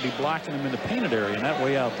that's supposed to be blocking him in the painted area, and that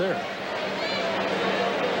way out there.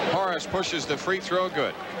 Horace pushes the free throw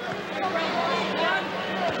good.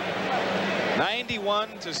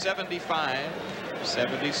 91-75.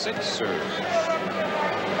 76 serve.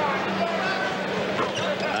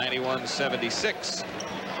 91-76.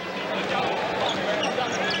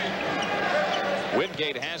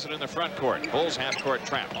 Wingate has it in the front court. Bulls half-court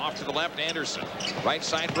trap. Off to the left, Anderson. Right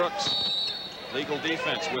side, Brooks. Legal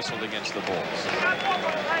defense whistled against the Bulls.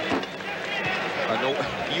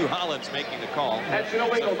 Hugh Holland's making the call. That's an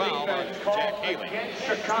illegal foul defense on call Jack Haley. against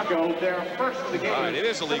Chicago. Their first of the game. All right, it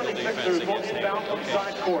is a legal defense against Haley.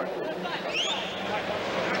 Okay.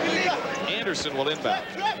 Anderson will inbound.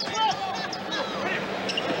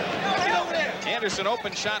 Anderson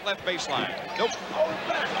open shot left baseline. Nope.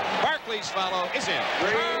 Barkley's follow is in.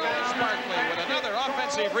 Charles Barkley with another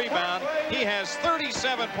offensive rebound. He has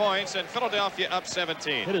 37 points and Philadelphia up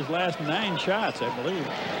 17. Hit his last 9 shots, I believe.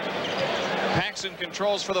 Paxson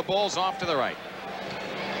controls for the Bulls off to the right.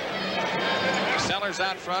 Sellers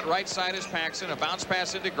out front. Right side is Paxson. A bounce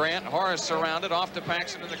pass into Grant. Horace surrounded. Off to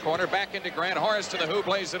Paxson in the corner. Back into Grant. Horace to the hoop.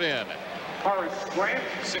 Lays it in. Horace Grant.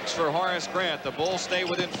 6 for Horace Grant. The Bulls stay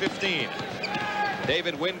within 15.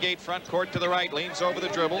 David Wingate front court to the right. Leans over the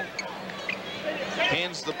dribble.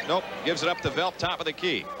 Hands the, nope, gives it up to Velp, top of the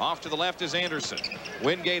key. Off to the left is Anderson.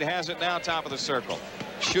 Wingate has it now, top of the circle.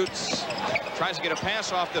 Shoots, tries to get a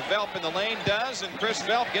pass off to Velp in the lane, does, and Chris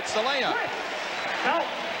Velp gets the layup.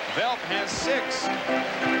 Velp has 6.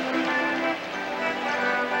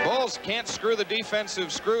 Bulls can't screw the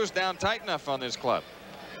defensive screws down tight enough on this club.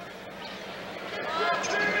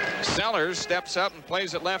 Sellers steps up and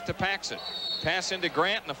plays it left to Paxson. Pass into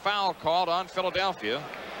Grant, and a foul called on Philadelphia.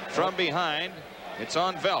 From behind, it's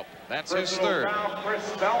on Velp. That's his third. Chris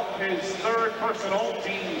Velp, his third personal,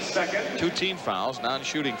 team second. 2 team fouls,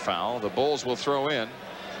 non-shooting foul. The Bulls will throw in.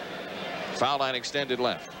 Foul line extended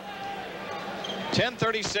left.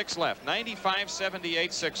 10:36 left.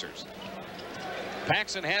 95-78 Sixers.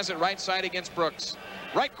 Paxson has it right side against Brooks.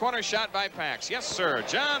 Right corner shot by Pax. Yes, sir.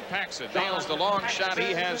 John Paxson nails the long shot.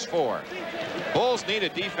 He has 4. Bulls need a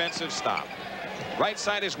defensive stop. Right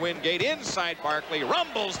side is Wingate. Inside Barkley.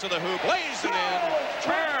 Rumbles to the hoop. Lays it in.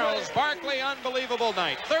 Charles Barkley, unbelievable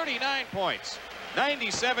night. 39 points.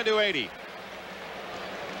 97-80.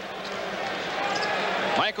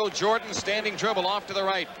 Michael Jordan standing dribble off to the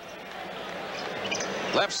right.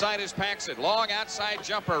 Left side is Paxson. Long outside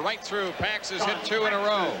jumper right through. Pax has hit 2 in a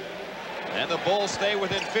row. And the Bulls stay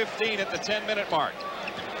within 15 at the 10-minute mark.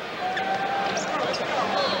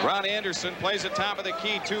 Ron Anderson plays at top of the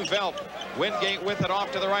key to Velt. Wingate with it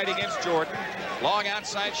off to the right against Jordan. Long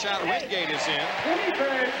outside shot. Wingate is in.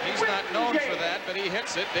 He's not known for that, but he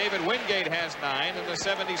hits it. David Wingate has 9, and the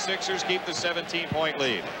 76ers keep the 17-point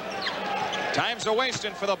lead. Time's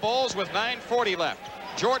a-wasting for the Bulls with 9:40 left.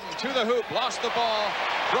 Jordan to the hoop, lost the ball.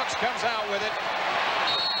 Brooks comes out with it.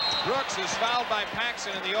 Brooks is fouled by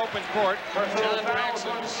Paxson in the open court. John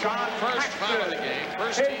Paxson's first foul of the game.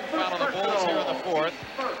 First team foul of the Bulls here in the 4th.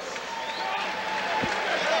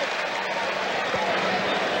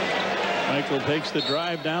 Michael takes the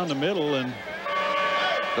drive down the middle and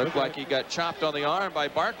looked like he got chopped on the arm by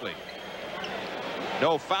Barkley.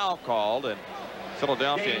 No foul called, and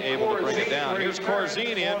Philadelphia able to bring it down. Here's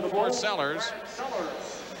Corzine in for Sellers.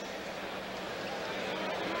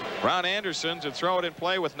 Ron Anderson to throw it in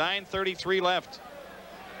play with 9:33 left.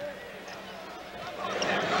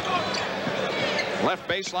 Left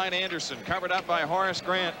baseline Anderson covered up by Horace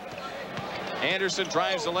Grant. Anderson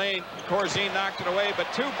drives the lane. Corzine knocked it away,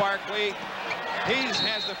 but to Barkley. He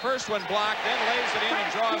has the first one blocked, then lays it in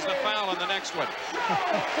and draws the foul on the next one.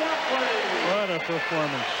 what a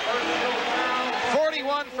performance.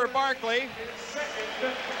 41 for Barkley.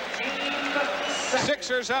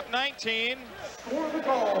 Sixers up 19. For the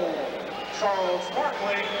goal, Charles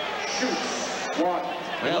Barkley shoots 1.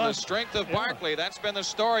 Well, the strength of Barkley, that's been the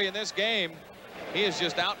story in this game. He has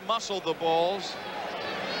just out-muscled the Bulls.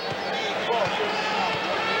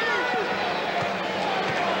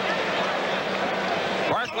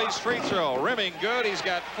 Barkley's free throw, rimming good. He's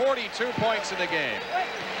got 42 points in the game.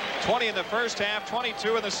 20 in the first half,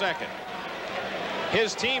 22 in the second.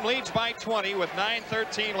 His team leads by 20 with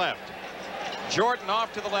 9:13 left. Jordan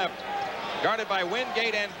off to the left. Guarded by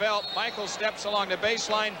Wingate and Velt. Michael steps along the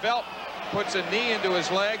baseline. Velt puts a knee into his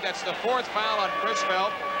leg. That's the 4th foul on Chris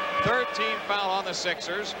Velt. 3rd team foul on the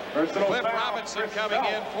Sixers. Cliff Robinson coming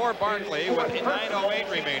in for Barkley with 9:08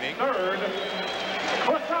 remaining. Third,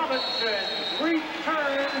 Cliff Robinson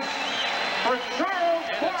returns for Charles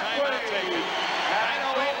And the timeout taken.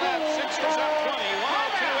 9:08 left. Sixers up 20.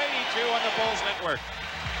 102-82 on the Bulls Network.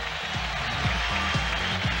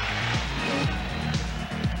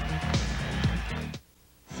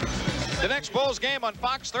 The next Bulls game on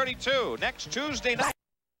Fox 32 next Tuesday night.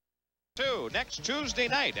 Next Tuesday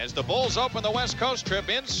night as the Bulls open the West Coast trip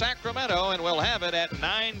in Sacramento, and we'll have it at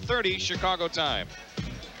 9:30 Chicago time.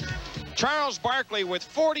 Charles Barkley with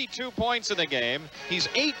 42 points in the game. He's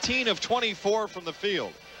 18 of 24 from the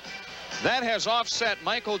field. That has offset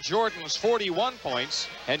Michael Jordan's 41 points,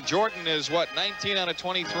 and Jordan is what, 19 out of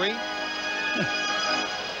 23?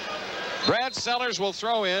 Brad Sellers will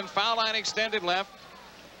throw in. Foul line extended left.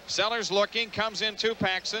 Sellers looking, comes in to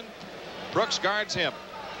Paxson. Brooks guards him.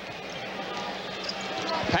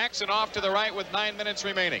 Paxson off to the right with 9 minutes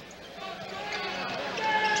remaining.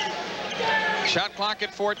 Shot clock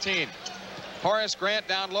at 14. Horace Grant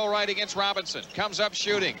down low right against Robinson. Comes up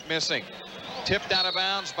shooting, missing. Tipped out of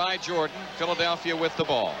bounds by Jordan. Philadelphia with the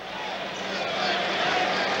ball.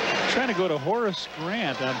 Trying to go to Horace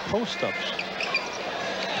Grant on post-ups.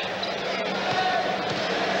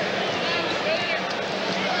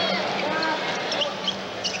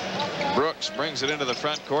 Brooks brings it into the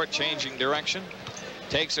front court, changing direction.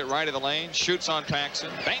 Takes it right of the lane, shoots on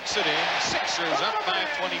Paxson, banks it in. Sixers up by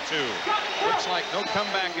 22. Looks like no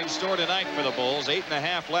comeback in store tonight for the Bulls.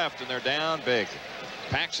 8.5 left, and they're down big.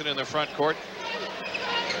 Paxson in the front court.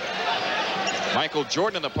 Michael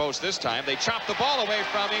Jordan in the post this time. They chop the ball away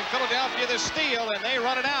from him. Philadelphia the steal, and they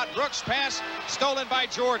run it out. Brooks pass stolen by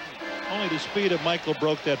Jordan. Only the speed of Michael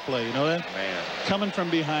broke that play. You know that? Man. Coming from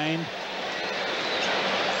behind.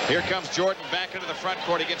 Here comes Jordan back into the front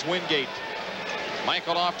court against Wingate.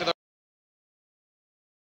 Michael off to the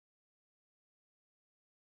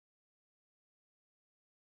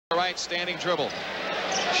right, standing dribble.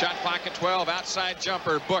 Shot clock at 12, outside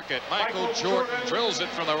jumper, book it. Michael Jordan drills it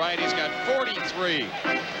from the right. He's got 43.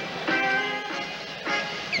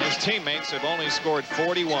 His teammates have only scored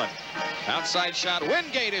 41. Outside shot,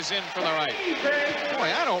 Wingate is in from the right.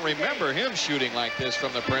 Boy, I don't remember him shooting like this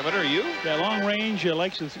from the perimeter. You? Yeah, long range,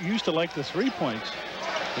 used to like the 3 points.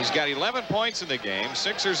 He's got 11 points in the game.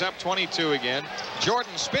 Sixers up 22 again.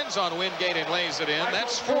 Jordan spins on Wingate and lays it in.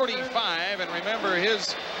 That's 45. And remember,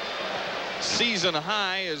 his season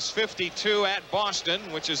high is 52 at Boston,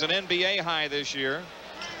 which is an NBA high this year.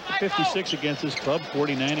 56 against his club,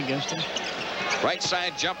 49 against him. Right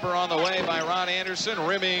side jumper on the way by Ron Anderson.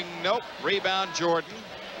 Rimming, nope. Rebound, Jordan.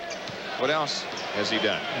 What else has he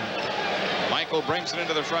done? Michael brings it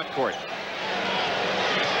into the front court.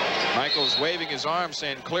 Michael's waving his arm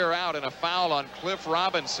saying clear out, and a foul on Cliff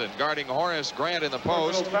Robinson guarding Horace Grant in the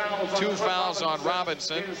post. 2 fouls on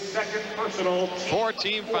Robinson. 4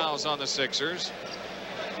 team fouls on the Sixers.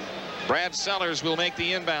 Brad Sellers will make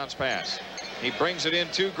the inbounds pass. He brings it in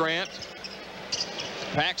to Grant.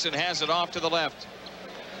 Paxson has it off to the left.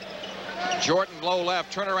 Jordan low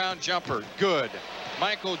left, turnaround jumper, good.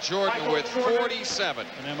 Michael Jordan with 47.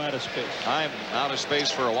 And I'm out of space. I'm out of space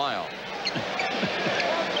for a while.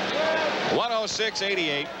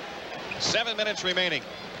 106-88. 7 minutes remaining.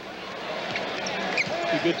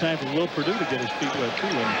 A good time for Will Perdue to get his feet wet too.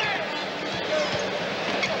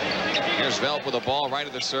 Here's Velp with a ball right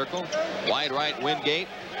of the circle. Wide right, Wingate.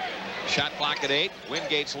 Shot clock at 8.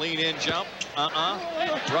 Wingate's lean in jump.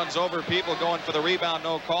 Runs over people going for the rebound.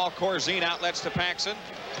 No call. Corzine outlets to Paxson.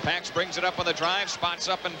 Pax brings it up on the drive. Spots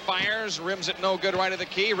up and fires. Rims it no good right of the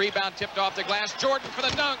key. Rebound tipped off the glass. Jordan for the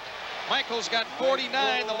dunk. Michael's got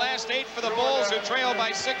 49. The last 8 for the Bulls, who trail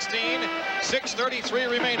by 16. 6:33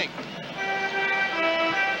 remaining.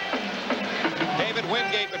 David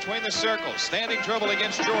Wingate between the circles. Standing dribble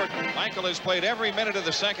against Jordan. Michael has played every minute of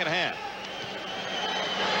the second half.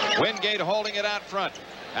 Wingate holding it out front.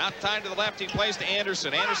 Out time to the left, he plays to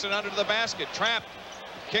Anderson. Anderson under the basket, trapped.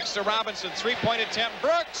 Kicks to Robinson, 3-point attempt.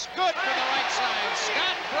 Brooks, good from the right side.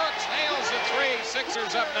 Scott Brooks nails the 3.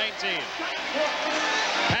 Sixers up 19.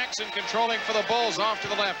 Paxson controlling for the Bulls, off to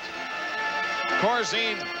the left.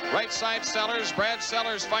 Corzine, right side Sellers. Brad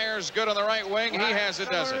Sellers fires good on the right wing. He has it,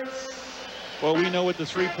 does it. Well, we know what the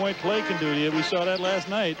 3-point play can do to you. We saw that last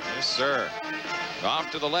night. Yes, sir. Off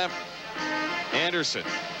to the left, Anderson.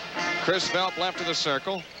 Chris Velp left of the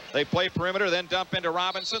circle. They play perimeter, then dump into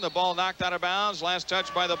Robinson. The ball knocked out of bounds. Last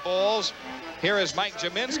touch by the Bulls. Here is Mike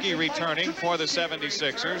Jaminski returning for the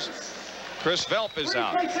 76ers. Chris Velp is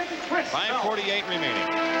out. 5:48 remaining.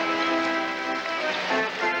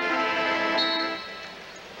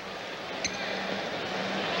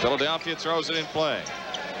 Philadelphia throws it in play.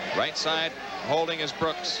 Right side holding is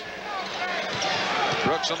Brooks.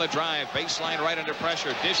 Brooks on the drive, baseline right under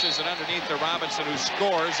pressure, dishes it underneath to Robinson, who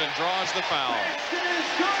scores and draws the foul.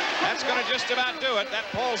 That's going to just about do it. That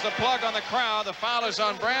pulls the plug on the crowd. The foul is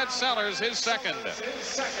on Brad Sellers, his second.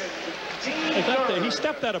 He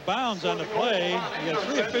stepped out of bounds on the play. You got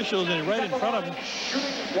 3 officials right in front of him.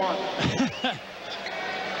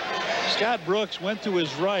 Scott Brooks went to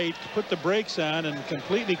his right, put the brakes on, and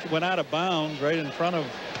completely went out of bounds right in front of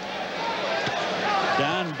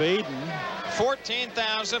Don Baden.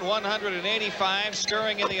 14,185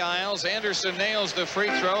 stirring in the aisles. Anderson nails the free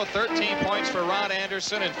throw. 13 points for Rod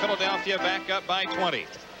Anderson, and Philadelphia back up by 20.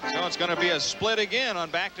 So it's going to be a split again on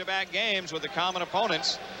back-to-back games with the common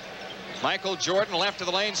opponents. Michael Jordan left of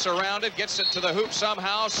the lane, surrounded, gets it to the hoop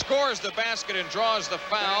somehow, scores the basket and draws the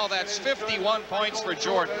foul. That's 51 points for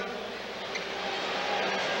Jordan.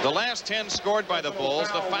 The last 10 scored by the Bulls.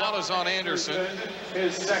 The foul is on Anderson.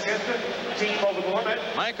 His second, team over the limit.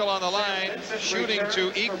 Michael on the line, shooting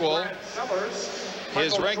to equal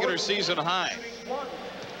his regular season high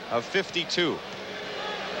of 52.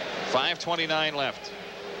 5:29 left.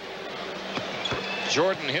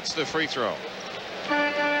 Jordan hits the free throw.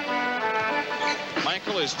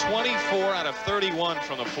 Michael is 24 out of 31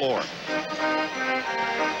 from the floor.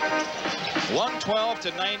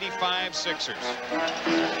 112-95 Sixers.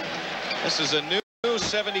 This is a new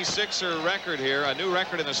 76er record here, a new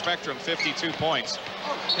record in the Spectrum, 52 points.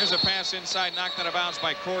 Here's a pass inside, knocked out of bounds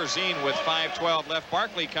by Corzine with 5:12 left.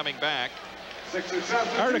 Barkley coming back.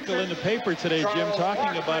 Article in the paper today, Jim,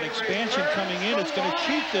 talking about expansion coming in. It's going to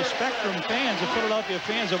cheat the Spectrum fans, the Philadelphia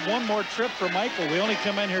fans, of one more trip for Michael. We only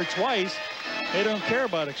come in here twice. They don't care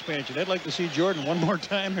about expansion. They'd like to see Jordan one more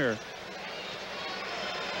time here.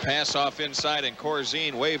 Pass off inside, and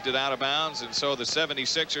Corzine waved it out of bounds, and so the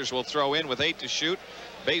 76ers will throw in with 8 to shoot.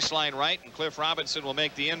 Baseline right, and Cliff Robinson will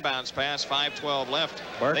make the inbounds pass. 5:12 left.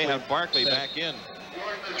 Barkley. They have Barkley back in.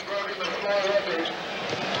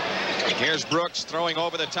 Here's Brooks throwing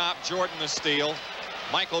over the top. Jordan the steal.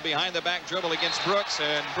 Michael behind the back dribble against Brooks,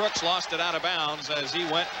 and Brooks lost it out of bounds as he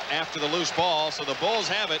went after the loose ball. So the Bulls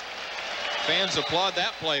have it. Fans applaud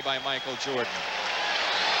that play by Michael Jordan.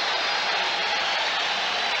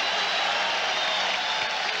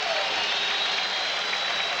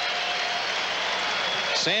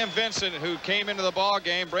 Sam Vincent, who came into the ball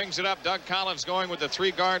game, brings it up. Doug Collins going with the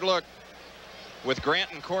 3-guard look with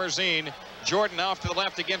Grant and Corzine. Jordan off to the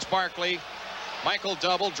left against Barkley. Michael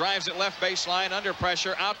double, drives it left baseline, under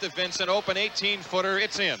pressure, out to Vincent, open 18-footer,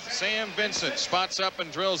 it's in. Sam Vincent spots up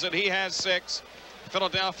and drills it. He has 6.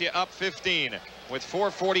 Philadelphia up 15. with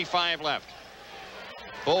 4:45 left.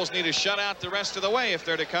 Bulls need to shut out the rest of the way if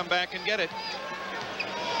they're to come back and get it.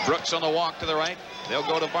 Brooks on the walk to the right. They'll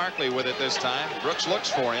go to Barkley with it this time. Brooks looks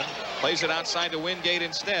for him. Plays it outside to Wingate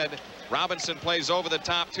instead. Robinson plays over the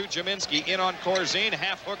top to Jaminski. In on Corzine.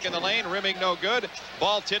 Half hook in the lane. Rimming no good.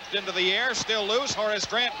 Ball tipped into the air. Still loose. Horace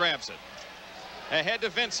Grant grabs it. Ahead to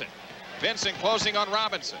Vincent. Vincent closing on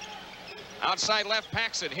Robinson. Outside left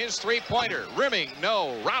Paxson. His three-pointer. Rimming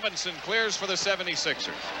no. Robinson clears for the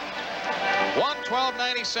 76ers.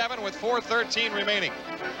 112.97 with 4:13 remaining.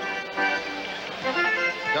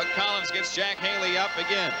 Doug Collins gets Jack Haley up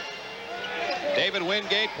again. David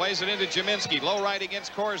Wingate plays it into Jaminski. Low right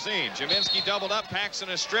against Corzine. Jaminski doubled up. Paxson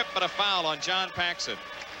a strip, but a foul on John Paxson.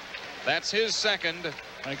 That's his second.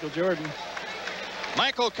 Michael Jordan.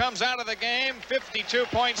 Michael comes out of the game. 52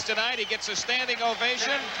 points tonight. He gets a standing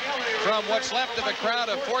ovation from what's left of a crowd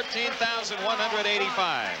of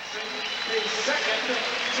 14,185.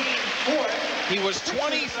 He was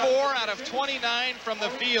 24 out of 29 from the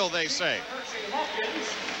field, they say.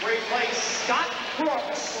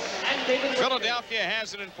 Philadelphia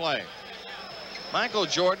has it in play. Michael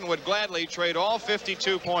Jordan would gladly trade all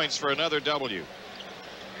 52 points for another W.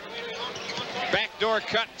 Backdoor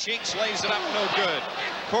cut. Cheeks lays it up. No good.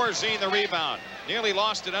 Corzine the rebound. Nearly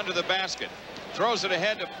lost it under the basket. Throws it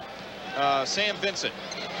ahead to Sam Vincent.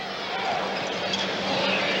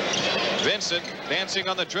 Vincent dancing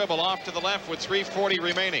on the dribble off to the left with 3:40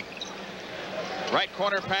 remaining. Right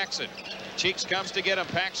corner Paxson. Cheeks comes to get him.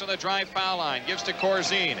 Paxson the drive foul line. Gives to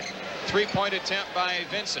Corzine. Three-point attempt by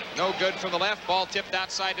Vincent. No good from the left. Ball tipped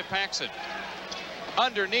outside to Paxson.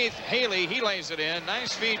 Underneath Haley, he lays it in.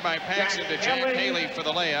 Nice feed by Paxson to Jack Haley for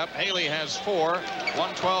the layup. Haley has 4.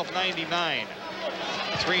 112.99.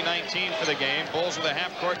 3:19 for the game. Bulls with a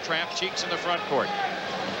half-court trap. Cheeks in the front court.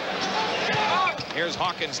 Here's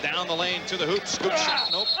Hawkins down the lane to the hoop. Scoop shot.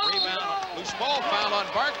 Nope. Rebound. Loose ball foul on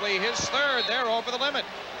Barkley. His third. They're over the limit.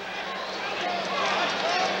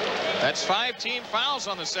 That's 5 team fouls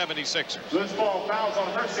on the 76ers. Loose ball fouls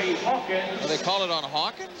on Hersey Hawkins. Well, they call it on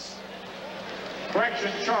Hawkins?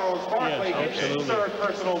 Correction, Charles Barkley gets his third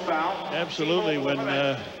personal foul. Absolutely. When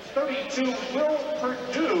 32, Will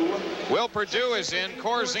Purdue. Will Purdue is in.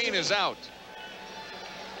 Corzine is out.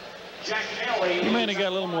 Jack Haley. he may have got a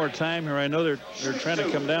little more time here. I know they're trying to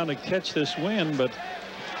come down to catch this win, but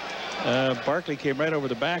Barkley came right over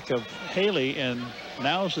the back of Haley, and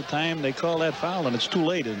now's the time they call that foul, and it's too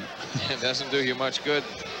late, isn't it? It doesn't do you much good.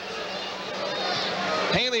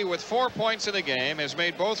 Haley with 4 points in the game has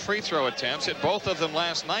made both free throw attempts, hit both of them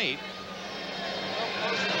last night.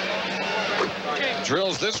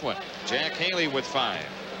 Drills this one. Jack Haley with 5.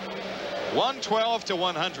 112 to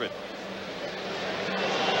 100.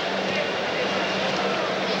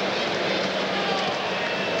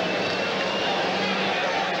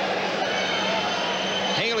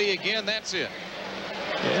 Haley again, that's it.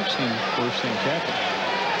 Yeah, I've seen worse things happen.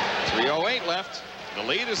 3:08 left. The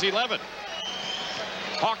lead is 11.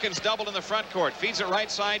 Hawkins doubled in the front court. Feeds it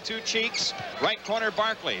right side to Cheeks. Right corner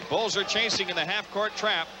Barkley. Bulls are chasing in the half-court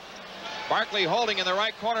trap. Barkley holding in the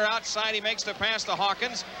right corner outside. He makes the pass to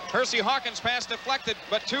Hawkins. Hersey Hawkins pass deflected,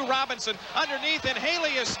 but to Robinson underneath, and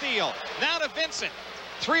Haley a steal. Now to Vincent.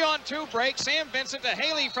 3-on-2 break. Sam Vincent to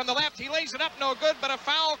Haley from the left. He lays it up, no good, but a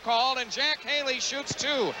foul called, and Jack Haley shoots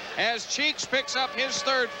 2 as Cheeks picks up his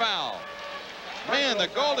third foul. Man, the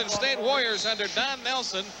Golden State Warriors under Don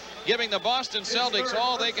Nelson giving the Boston Celtics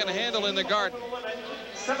all they can handle in the Garden.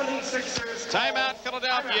 Timeout,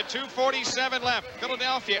 Philadelphia. 2:47 left.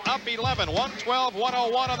 Philadelphia up 11.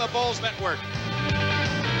 112-101 on the Bulls Network.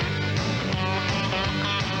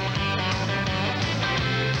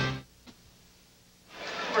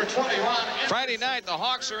 Friday night, the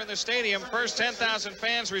Hawks are in the stadium. First 10,000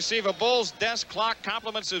 fans receive a Bulls desk clock,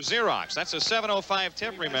 compliments of Xerox. That's a 7:05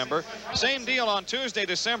 tip, remember. Same deal on Tuesday,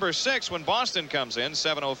 December 6th, when Boston comes in,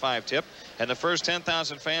 7:05 tip. And the first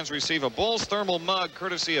 10,000 fans receive a Bulls thermal mug,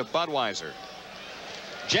 courtesy of Budweiser.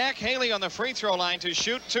 Jack Haley on the free throw line to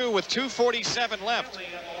shoot 2 with 2:47 left.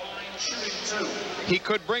 He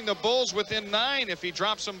could bring the Bulls within 9 if he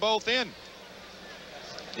drops them both in.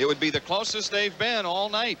 It would be the closest they've been all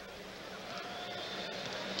night.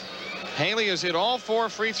 Haley has hit all 4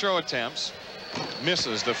 free throw attempts.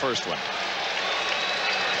 Misses the first one.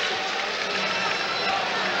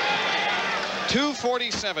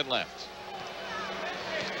 2:47 left.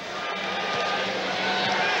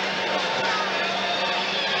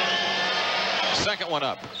 Second one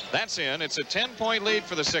up. That's in. It's a 10-point lead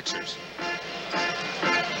for the Sixers.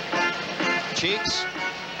 Cheeks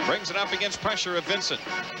brings it up against pressure of Vincent.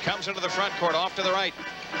 Comes into the front court, off to the right.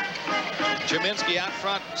 Jaminski out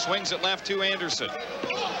front, swings it left to Anderson.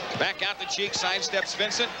 Back out the cheek, sidesteps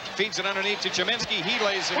Vincent, feeds it underneath to Jaminski. He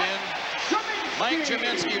lays it in. Mike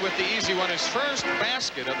Jaminski with the easy one. His first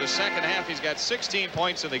basket of the second half. He's got 16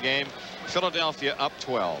 points in the game. Philadelphia up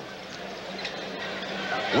 12.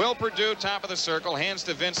 Will Perdue, top of the circle, hands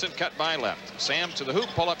to Vincent, cut by left. Sam to the hoop,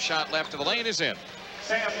 pull-up shot left to the lane is in.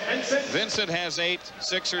 Sam Vincent. Vincent has 8,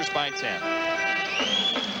 Sixers by 10.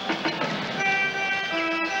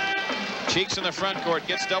 Cheeks in the front court,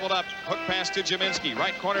 gets doubled up, hook pass to Jaminski,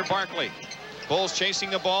 right corner Barkley. Bulls chasing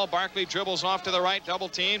the ball, Barkley dribbles off to the right, double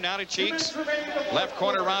team, now to Cheeks. Left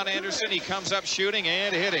corner Ron Anderson, he comes up shooting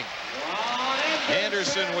and hitting.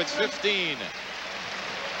 Anderson with 15.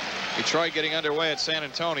 Detroit getting underway at San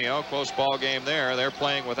Antonio, close ball game there. They're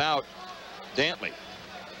playing without Dantley.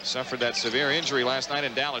 Suffered that severe injury last night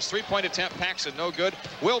in Dallas. Three-point attempt, Paxson, no good.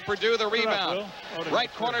 Will Perdue the rebound.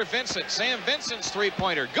 Right corner, Vincent. Sam Vincent's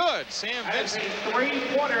three-pointer, good. Sam Vincent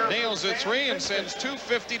nails a three and sends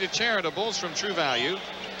 250 to Charitables from True Value.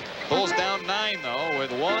 Bulls down 9, though, with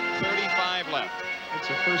 1:35 left. It's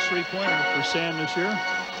the first three-pointer for Sam this year.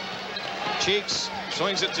 Cheeks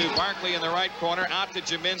swings it to Barkley in the right corner, out to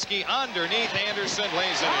Jaminski, underneath Anderson,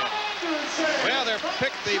 lays it in. Well, they've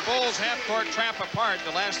picked the Bulls half-court trap apart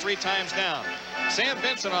the last 3 times down. Sam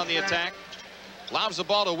Vincent on the attack, lobs the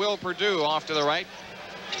ball to Will Perdue off to the right.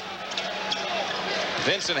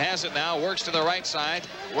 Vincent has it now, works to the right side,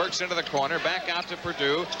 works into the corner, back out to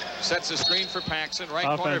Perdue, sets a screen for Paxson,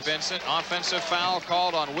 right corner Vincent. Offensive foul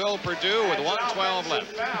called on Will Perdue with 1:12 left.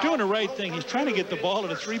 He's doing the right thing. He's trying to get the ball to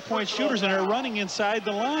the three-point shooters, and they're running inside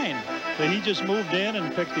the line. So he just moved in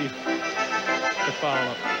and picked the foul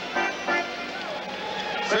up.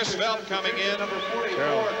 Chris Velp coming in.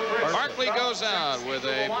 Barkley goes out with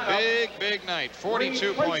a big night.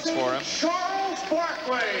 42 points for him. Charles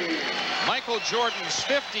Barkley. Michael Jordan's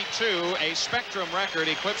 52, a Spectrum record,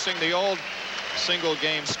 eclipsing the old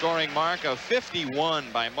single-game scoring mark of 51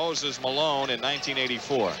 by Moses Malone in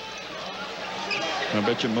 1984. I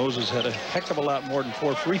bet you Moses had a heck of a lot more than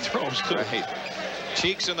 4 free throws, too. Right.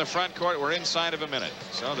 Cheeks in the front court. We're inside of a minute.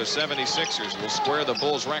 So the 76ers will square the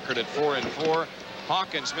Bulls record at 4-4.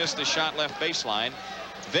 Hawkins missed the shot left baseline.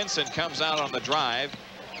 Vincent comes out on the drive,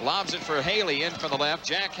 lobs it for Haley in from the left.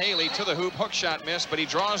 Jack Haley to the hoop, hook shot missed, but he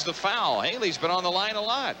draws the foul. Haley's been on the line a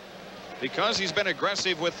lot because he's been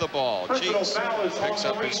aggressive with the ball. Cheeks picks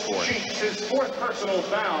up his 4th. Cheeks, his 4th personal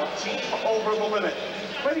foul, team over the limit.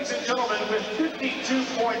 Ladies and gentlemen, with 52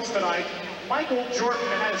 points tonight, Michael Jordan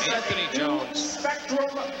has set a new Spectrum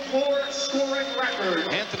floor scoring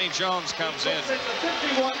record. Anthony Jones comes in,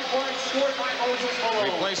 51 points scored by Moses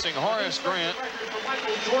Malone. replacing Horace Grant.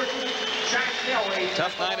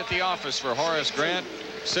 Tough night at the office for Horace Grant.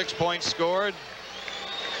 6 points scored.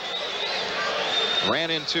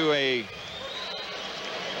 Ran into a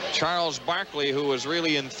Charles Barkley who was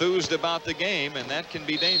really enthused about the game, and that can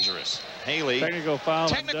be dangerous. Haley. Technical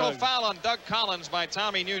foul on Doug Collins by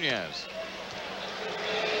Tommy Nunez.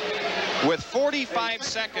 With 45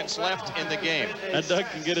 seconds left in the game. And Doug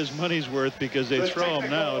can get his money's worth because they throw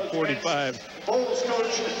him now at 45. Bulls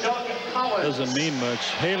coach Doug Collins. Doesn't mean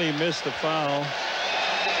much. Haley missed the foul.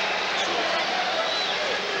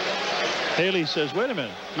 Haley says, wait a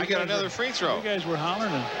minute. I got another free throw. You guys were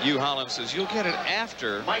hollering. Hugh Holland says, you'll get it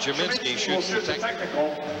after Jaminski shoots the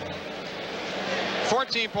technical.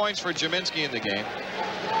 14 points for Jaminski in the game.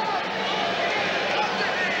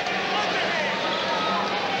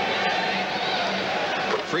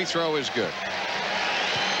 Free throw is good.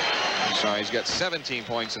 I'm sorry, he's got 17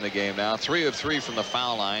 points in the game now. 3 of 3 from the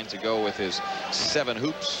foul line to go with his 7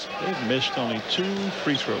 hoops. They've missed only 2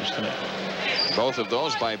 free throws tonight. Both of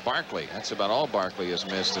those by Barkley. That's about all Barkley has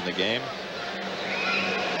missed in the game.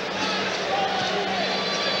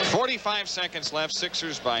 45 seconds left.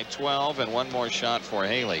 Sixers by 12, and 1 more shot for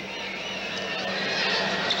Haley.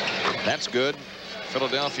 That's good.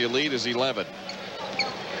 Philadelphia lead is 11.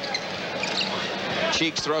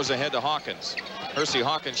 Cheeks throws ahead to Hawkins. Hersey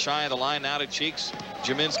Hawkins shy of the line, now to Cheeks.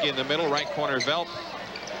 Jaminski in the middle, right corner Velp.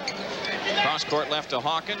 Cross court left to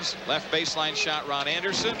Hawkins. Left baseline shot Ron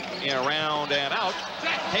Anderson. In around and out.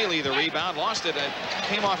 Haley the rebound, lost it,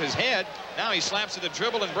 came off his head. Now he slaps at the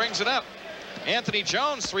dribble and brings it up. Anthony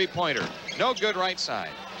Jones three-pointer. No good right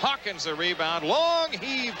side. Hawkins the rebound. Long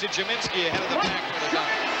heave to Jaminski ahead of the back for the dunk.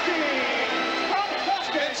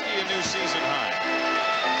 Jaminski a new season high.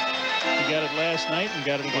 He got it last night and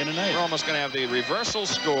got it again tonight. We're almost going to have the reversal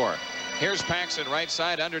score. Here's Paxson right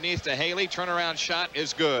side underneath to Haley. Turnaround shot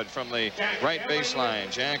is good from the right baseline.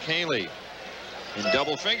 Jack Haley in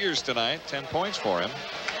double figures tonight. 10 points for him.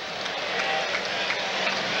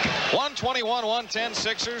 121-110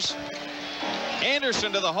 Sixers.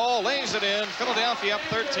 Anderson to the hole, lays it in. Philadelphia up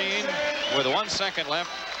 13 with 1 second left.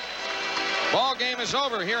 Ball game is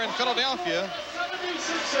over here in Philadelphia.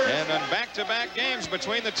 And in back-to-back games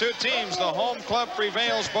between the two teams, the home club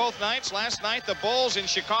prevails both nights. Last night, the Bulls in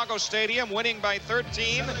Chicago Stadium winning by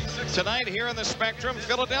 13. Tonight here in the Spectrum,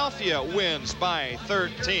 Philadelphia wins by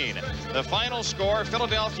 13. The final score,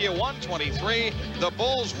 Philadelphia 123, the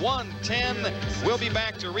Bulls 110. We'll be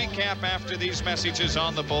back to recap after these messages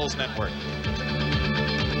on the Bulls Network.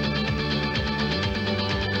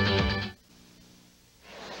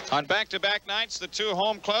 On back-to-back nights, the two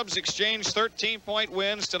home clubs exchanged 13-point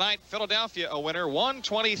wins. Tonight, Philadelphia a winner,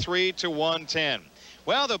 123-110.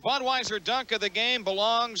 Well, the Budweiser dunk of the game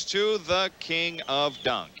belongs to the king of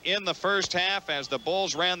dunk. In the first half, as the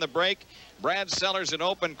Bulls ran the break, Brad Sellers in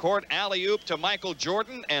open court, alley-oop to Michael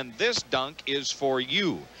Jordan, and this dunk is for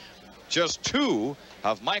you. Just 2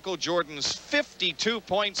 of Michael Jordan's 52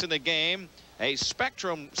 points in the game. A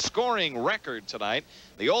Spectrum scoring record tonight.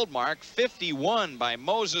 The old mark, 51 by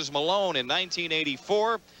Moses Malone in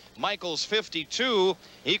 1984. Michael's 52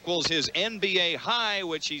 equals his NBA high,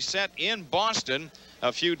 which he set in Boston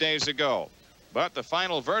a few days ago. But the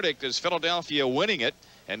final verdict is Philadelphia winning it.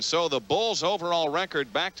 And so the Bulls' overall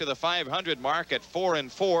record back to the 500 mark at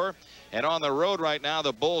 4-4. And on the road right now,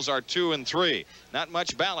 the Bulls are 2-3. Not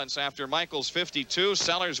much balance after Michael's 52.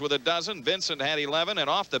 Sellers with a dozen. Vincent had 11. And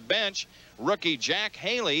off the bench, rookie Jack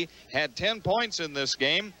Haley had 10 points in this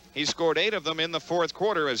game. He scored 8 of them in the fourth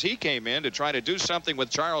quarter as he came in to try to do something with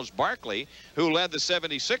Charles Barkley, who led the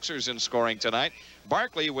 76ers in scoring tonight.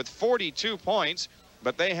 Barkley with 42 points,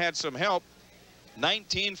 but they had some help.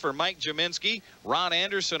 19 for Mike Jaminski. Ron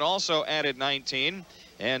Anderson also added 19.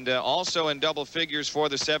 And also in double figures for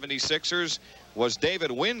the 76ers was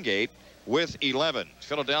David Wingate with 11.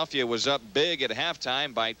 Philadelphia was up big at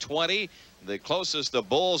halftime by 20. The closest the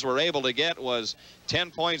Bulls were able to get was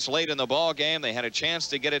 10 points late in the ball game. They had a chance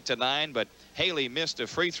to get it to 9, but Haley missed a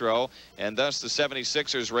free throw, and thus the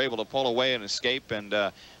 76ers were able to pull away and escape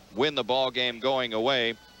and win the ball game going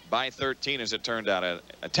away by 13, as it turned out. An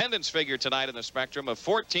attendance figure tonight in the Spectrum of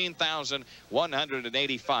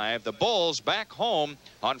 14,185. The Bulls back home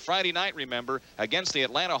on Friday night, remember, against the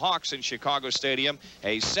Atlanta Hawks in Chicago Stadium.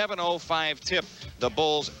 A 7:05 tip, the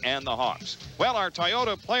Bulls and the Hawks. Well, our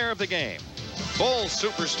Toyota player of the game, Bulls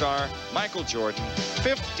superstar Michael Jordan,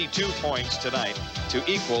 52 points tonight to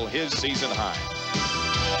equal his season high.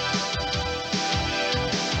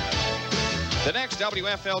 The next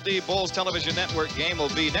WFLD Bulls Television Network game will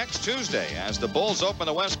be next Tuesday as the Bulls open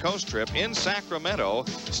the West Coast trip in Sacramento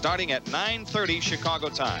starting at 9:30 Chicago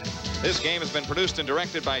time. This game has been produced and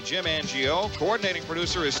directed by Jim Angio. Coordinating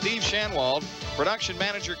producer is Steve Shanwald. Production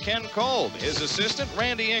manager Ken Kolb. His assistant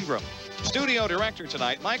Randy Ingram. Studio director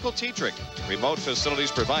tonight Michael Tetrick. Remote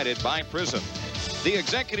facilities provided by Prism. The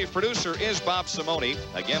executive producer is Bob Simone.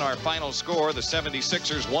 Again, our final score, the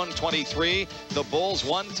 76ers 123, the Bulls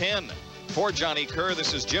 110. For Johnny Kerr,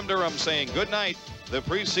 this is Jim Durham saying good night. The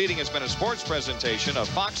preceding has been a sports presentation of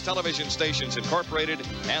Fox Television Stations Incorporated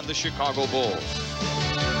and the Chicago Bulls.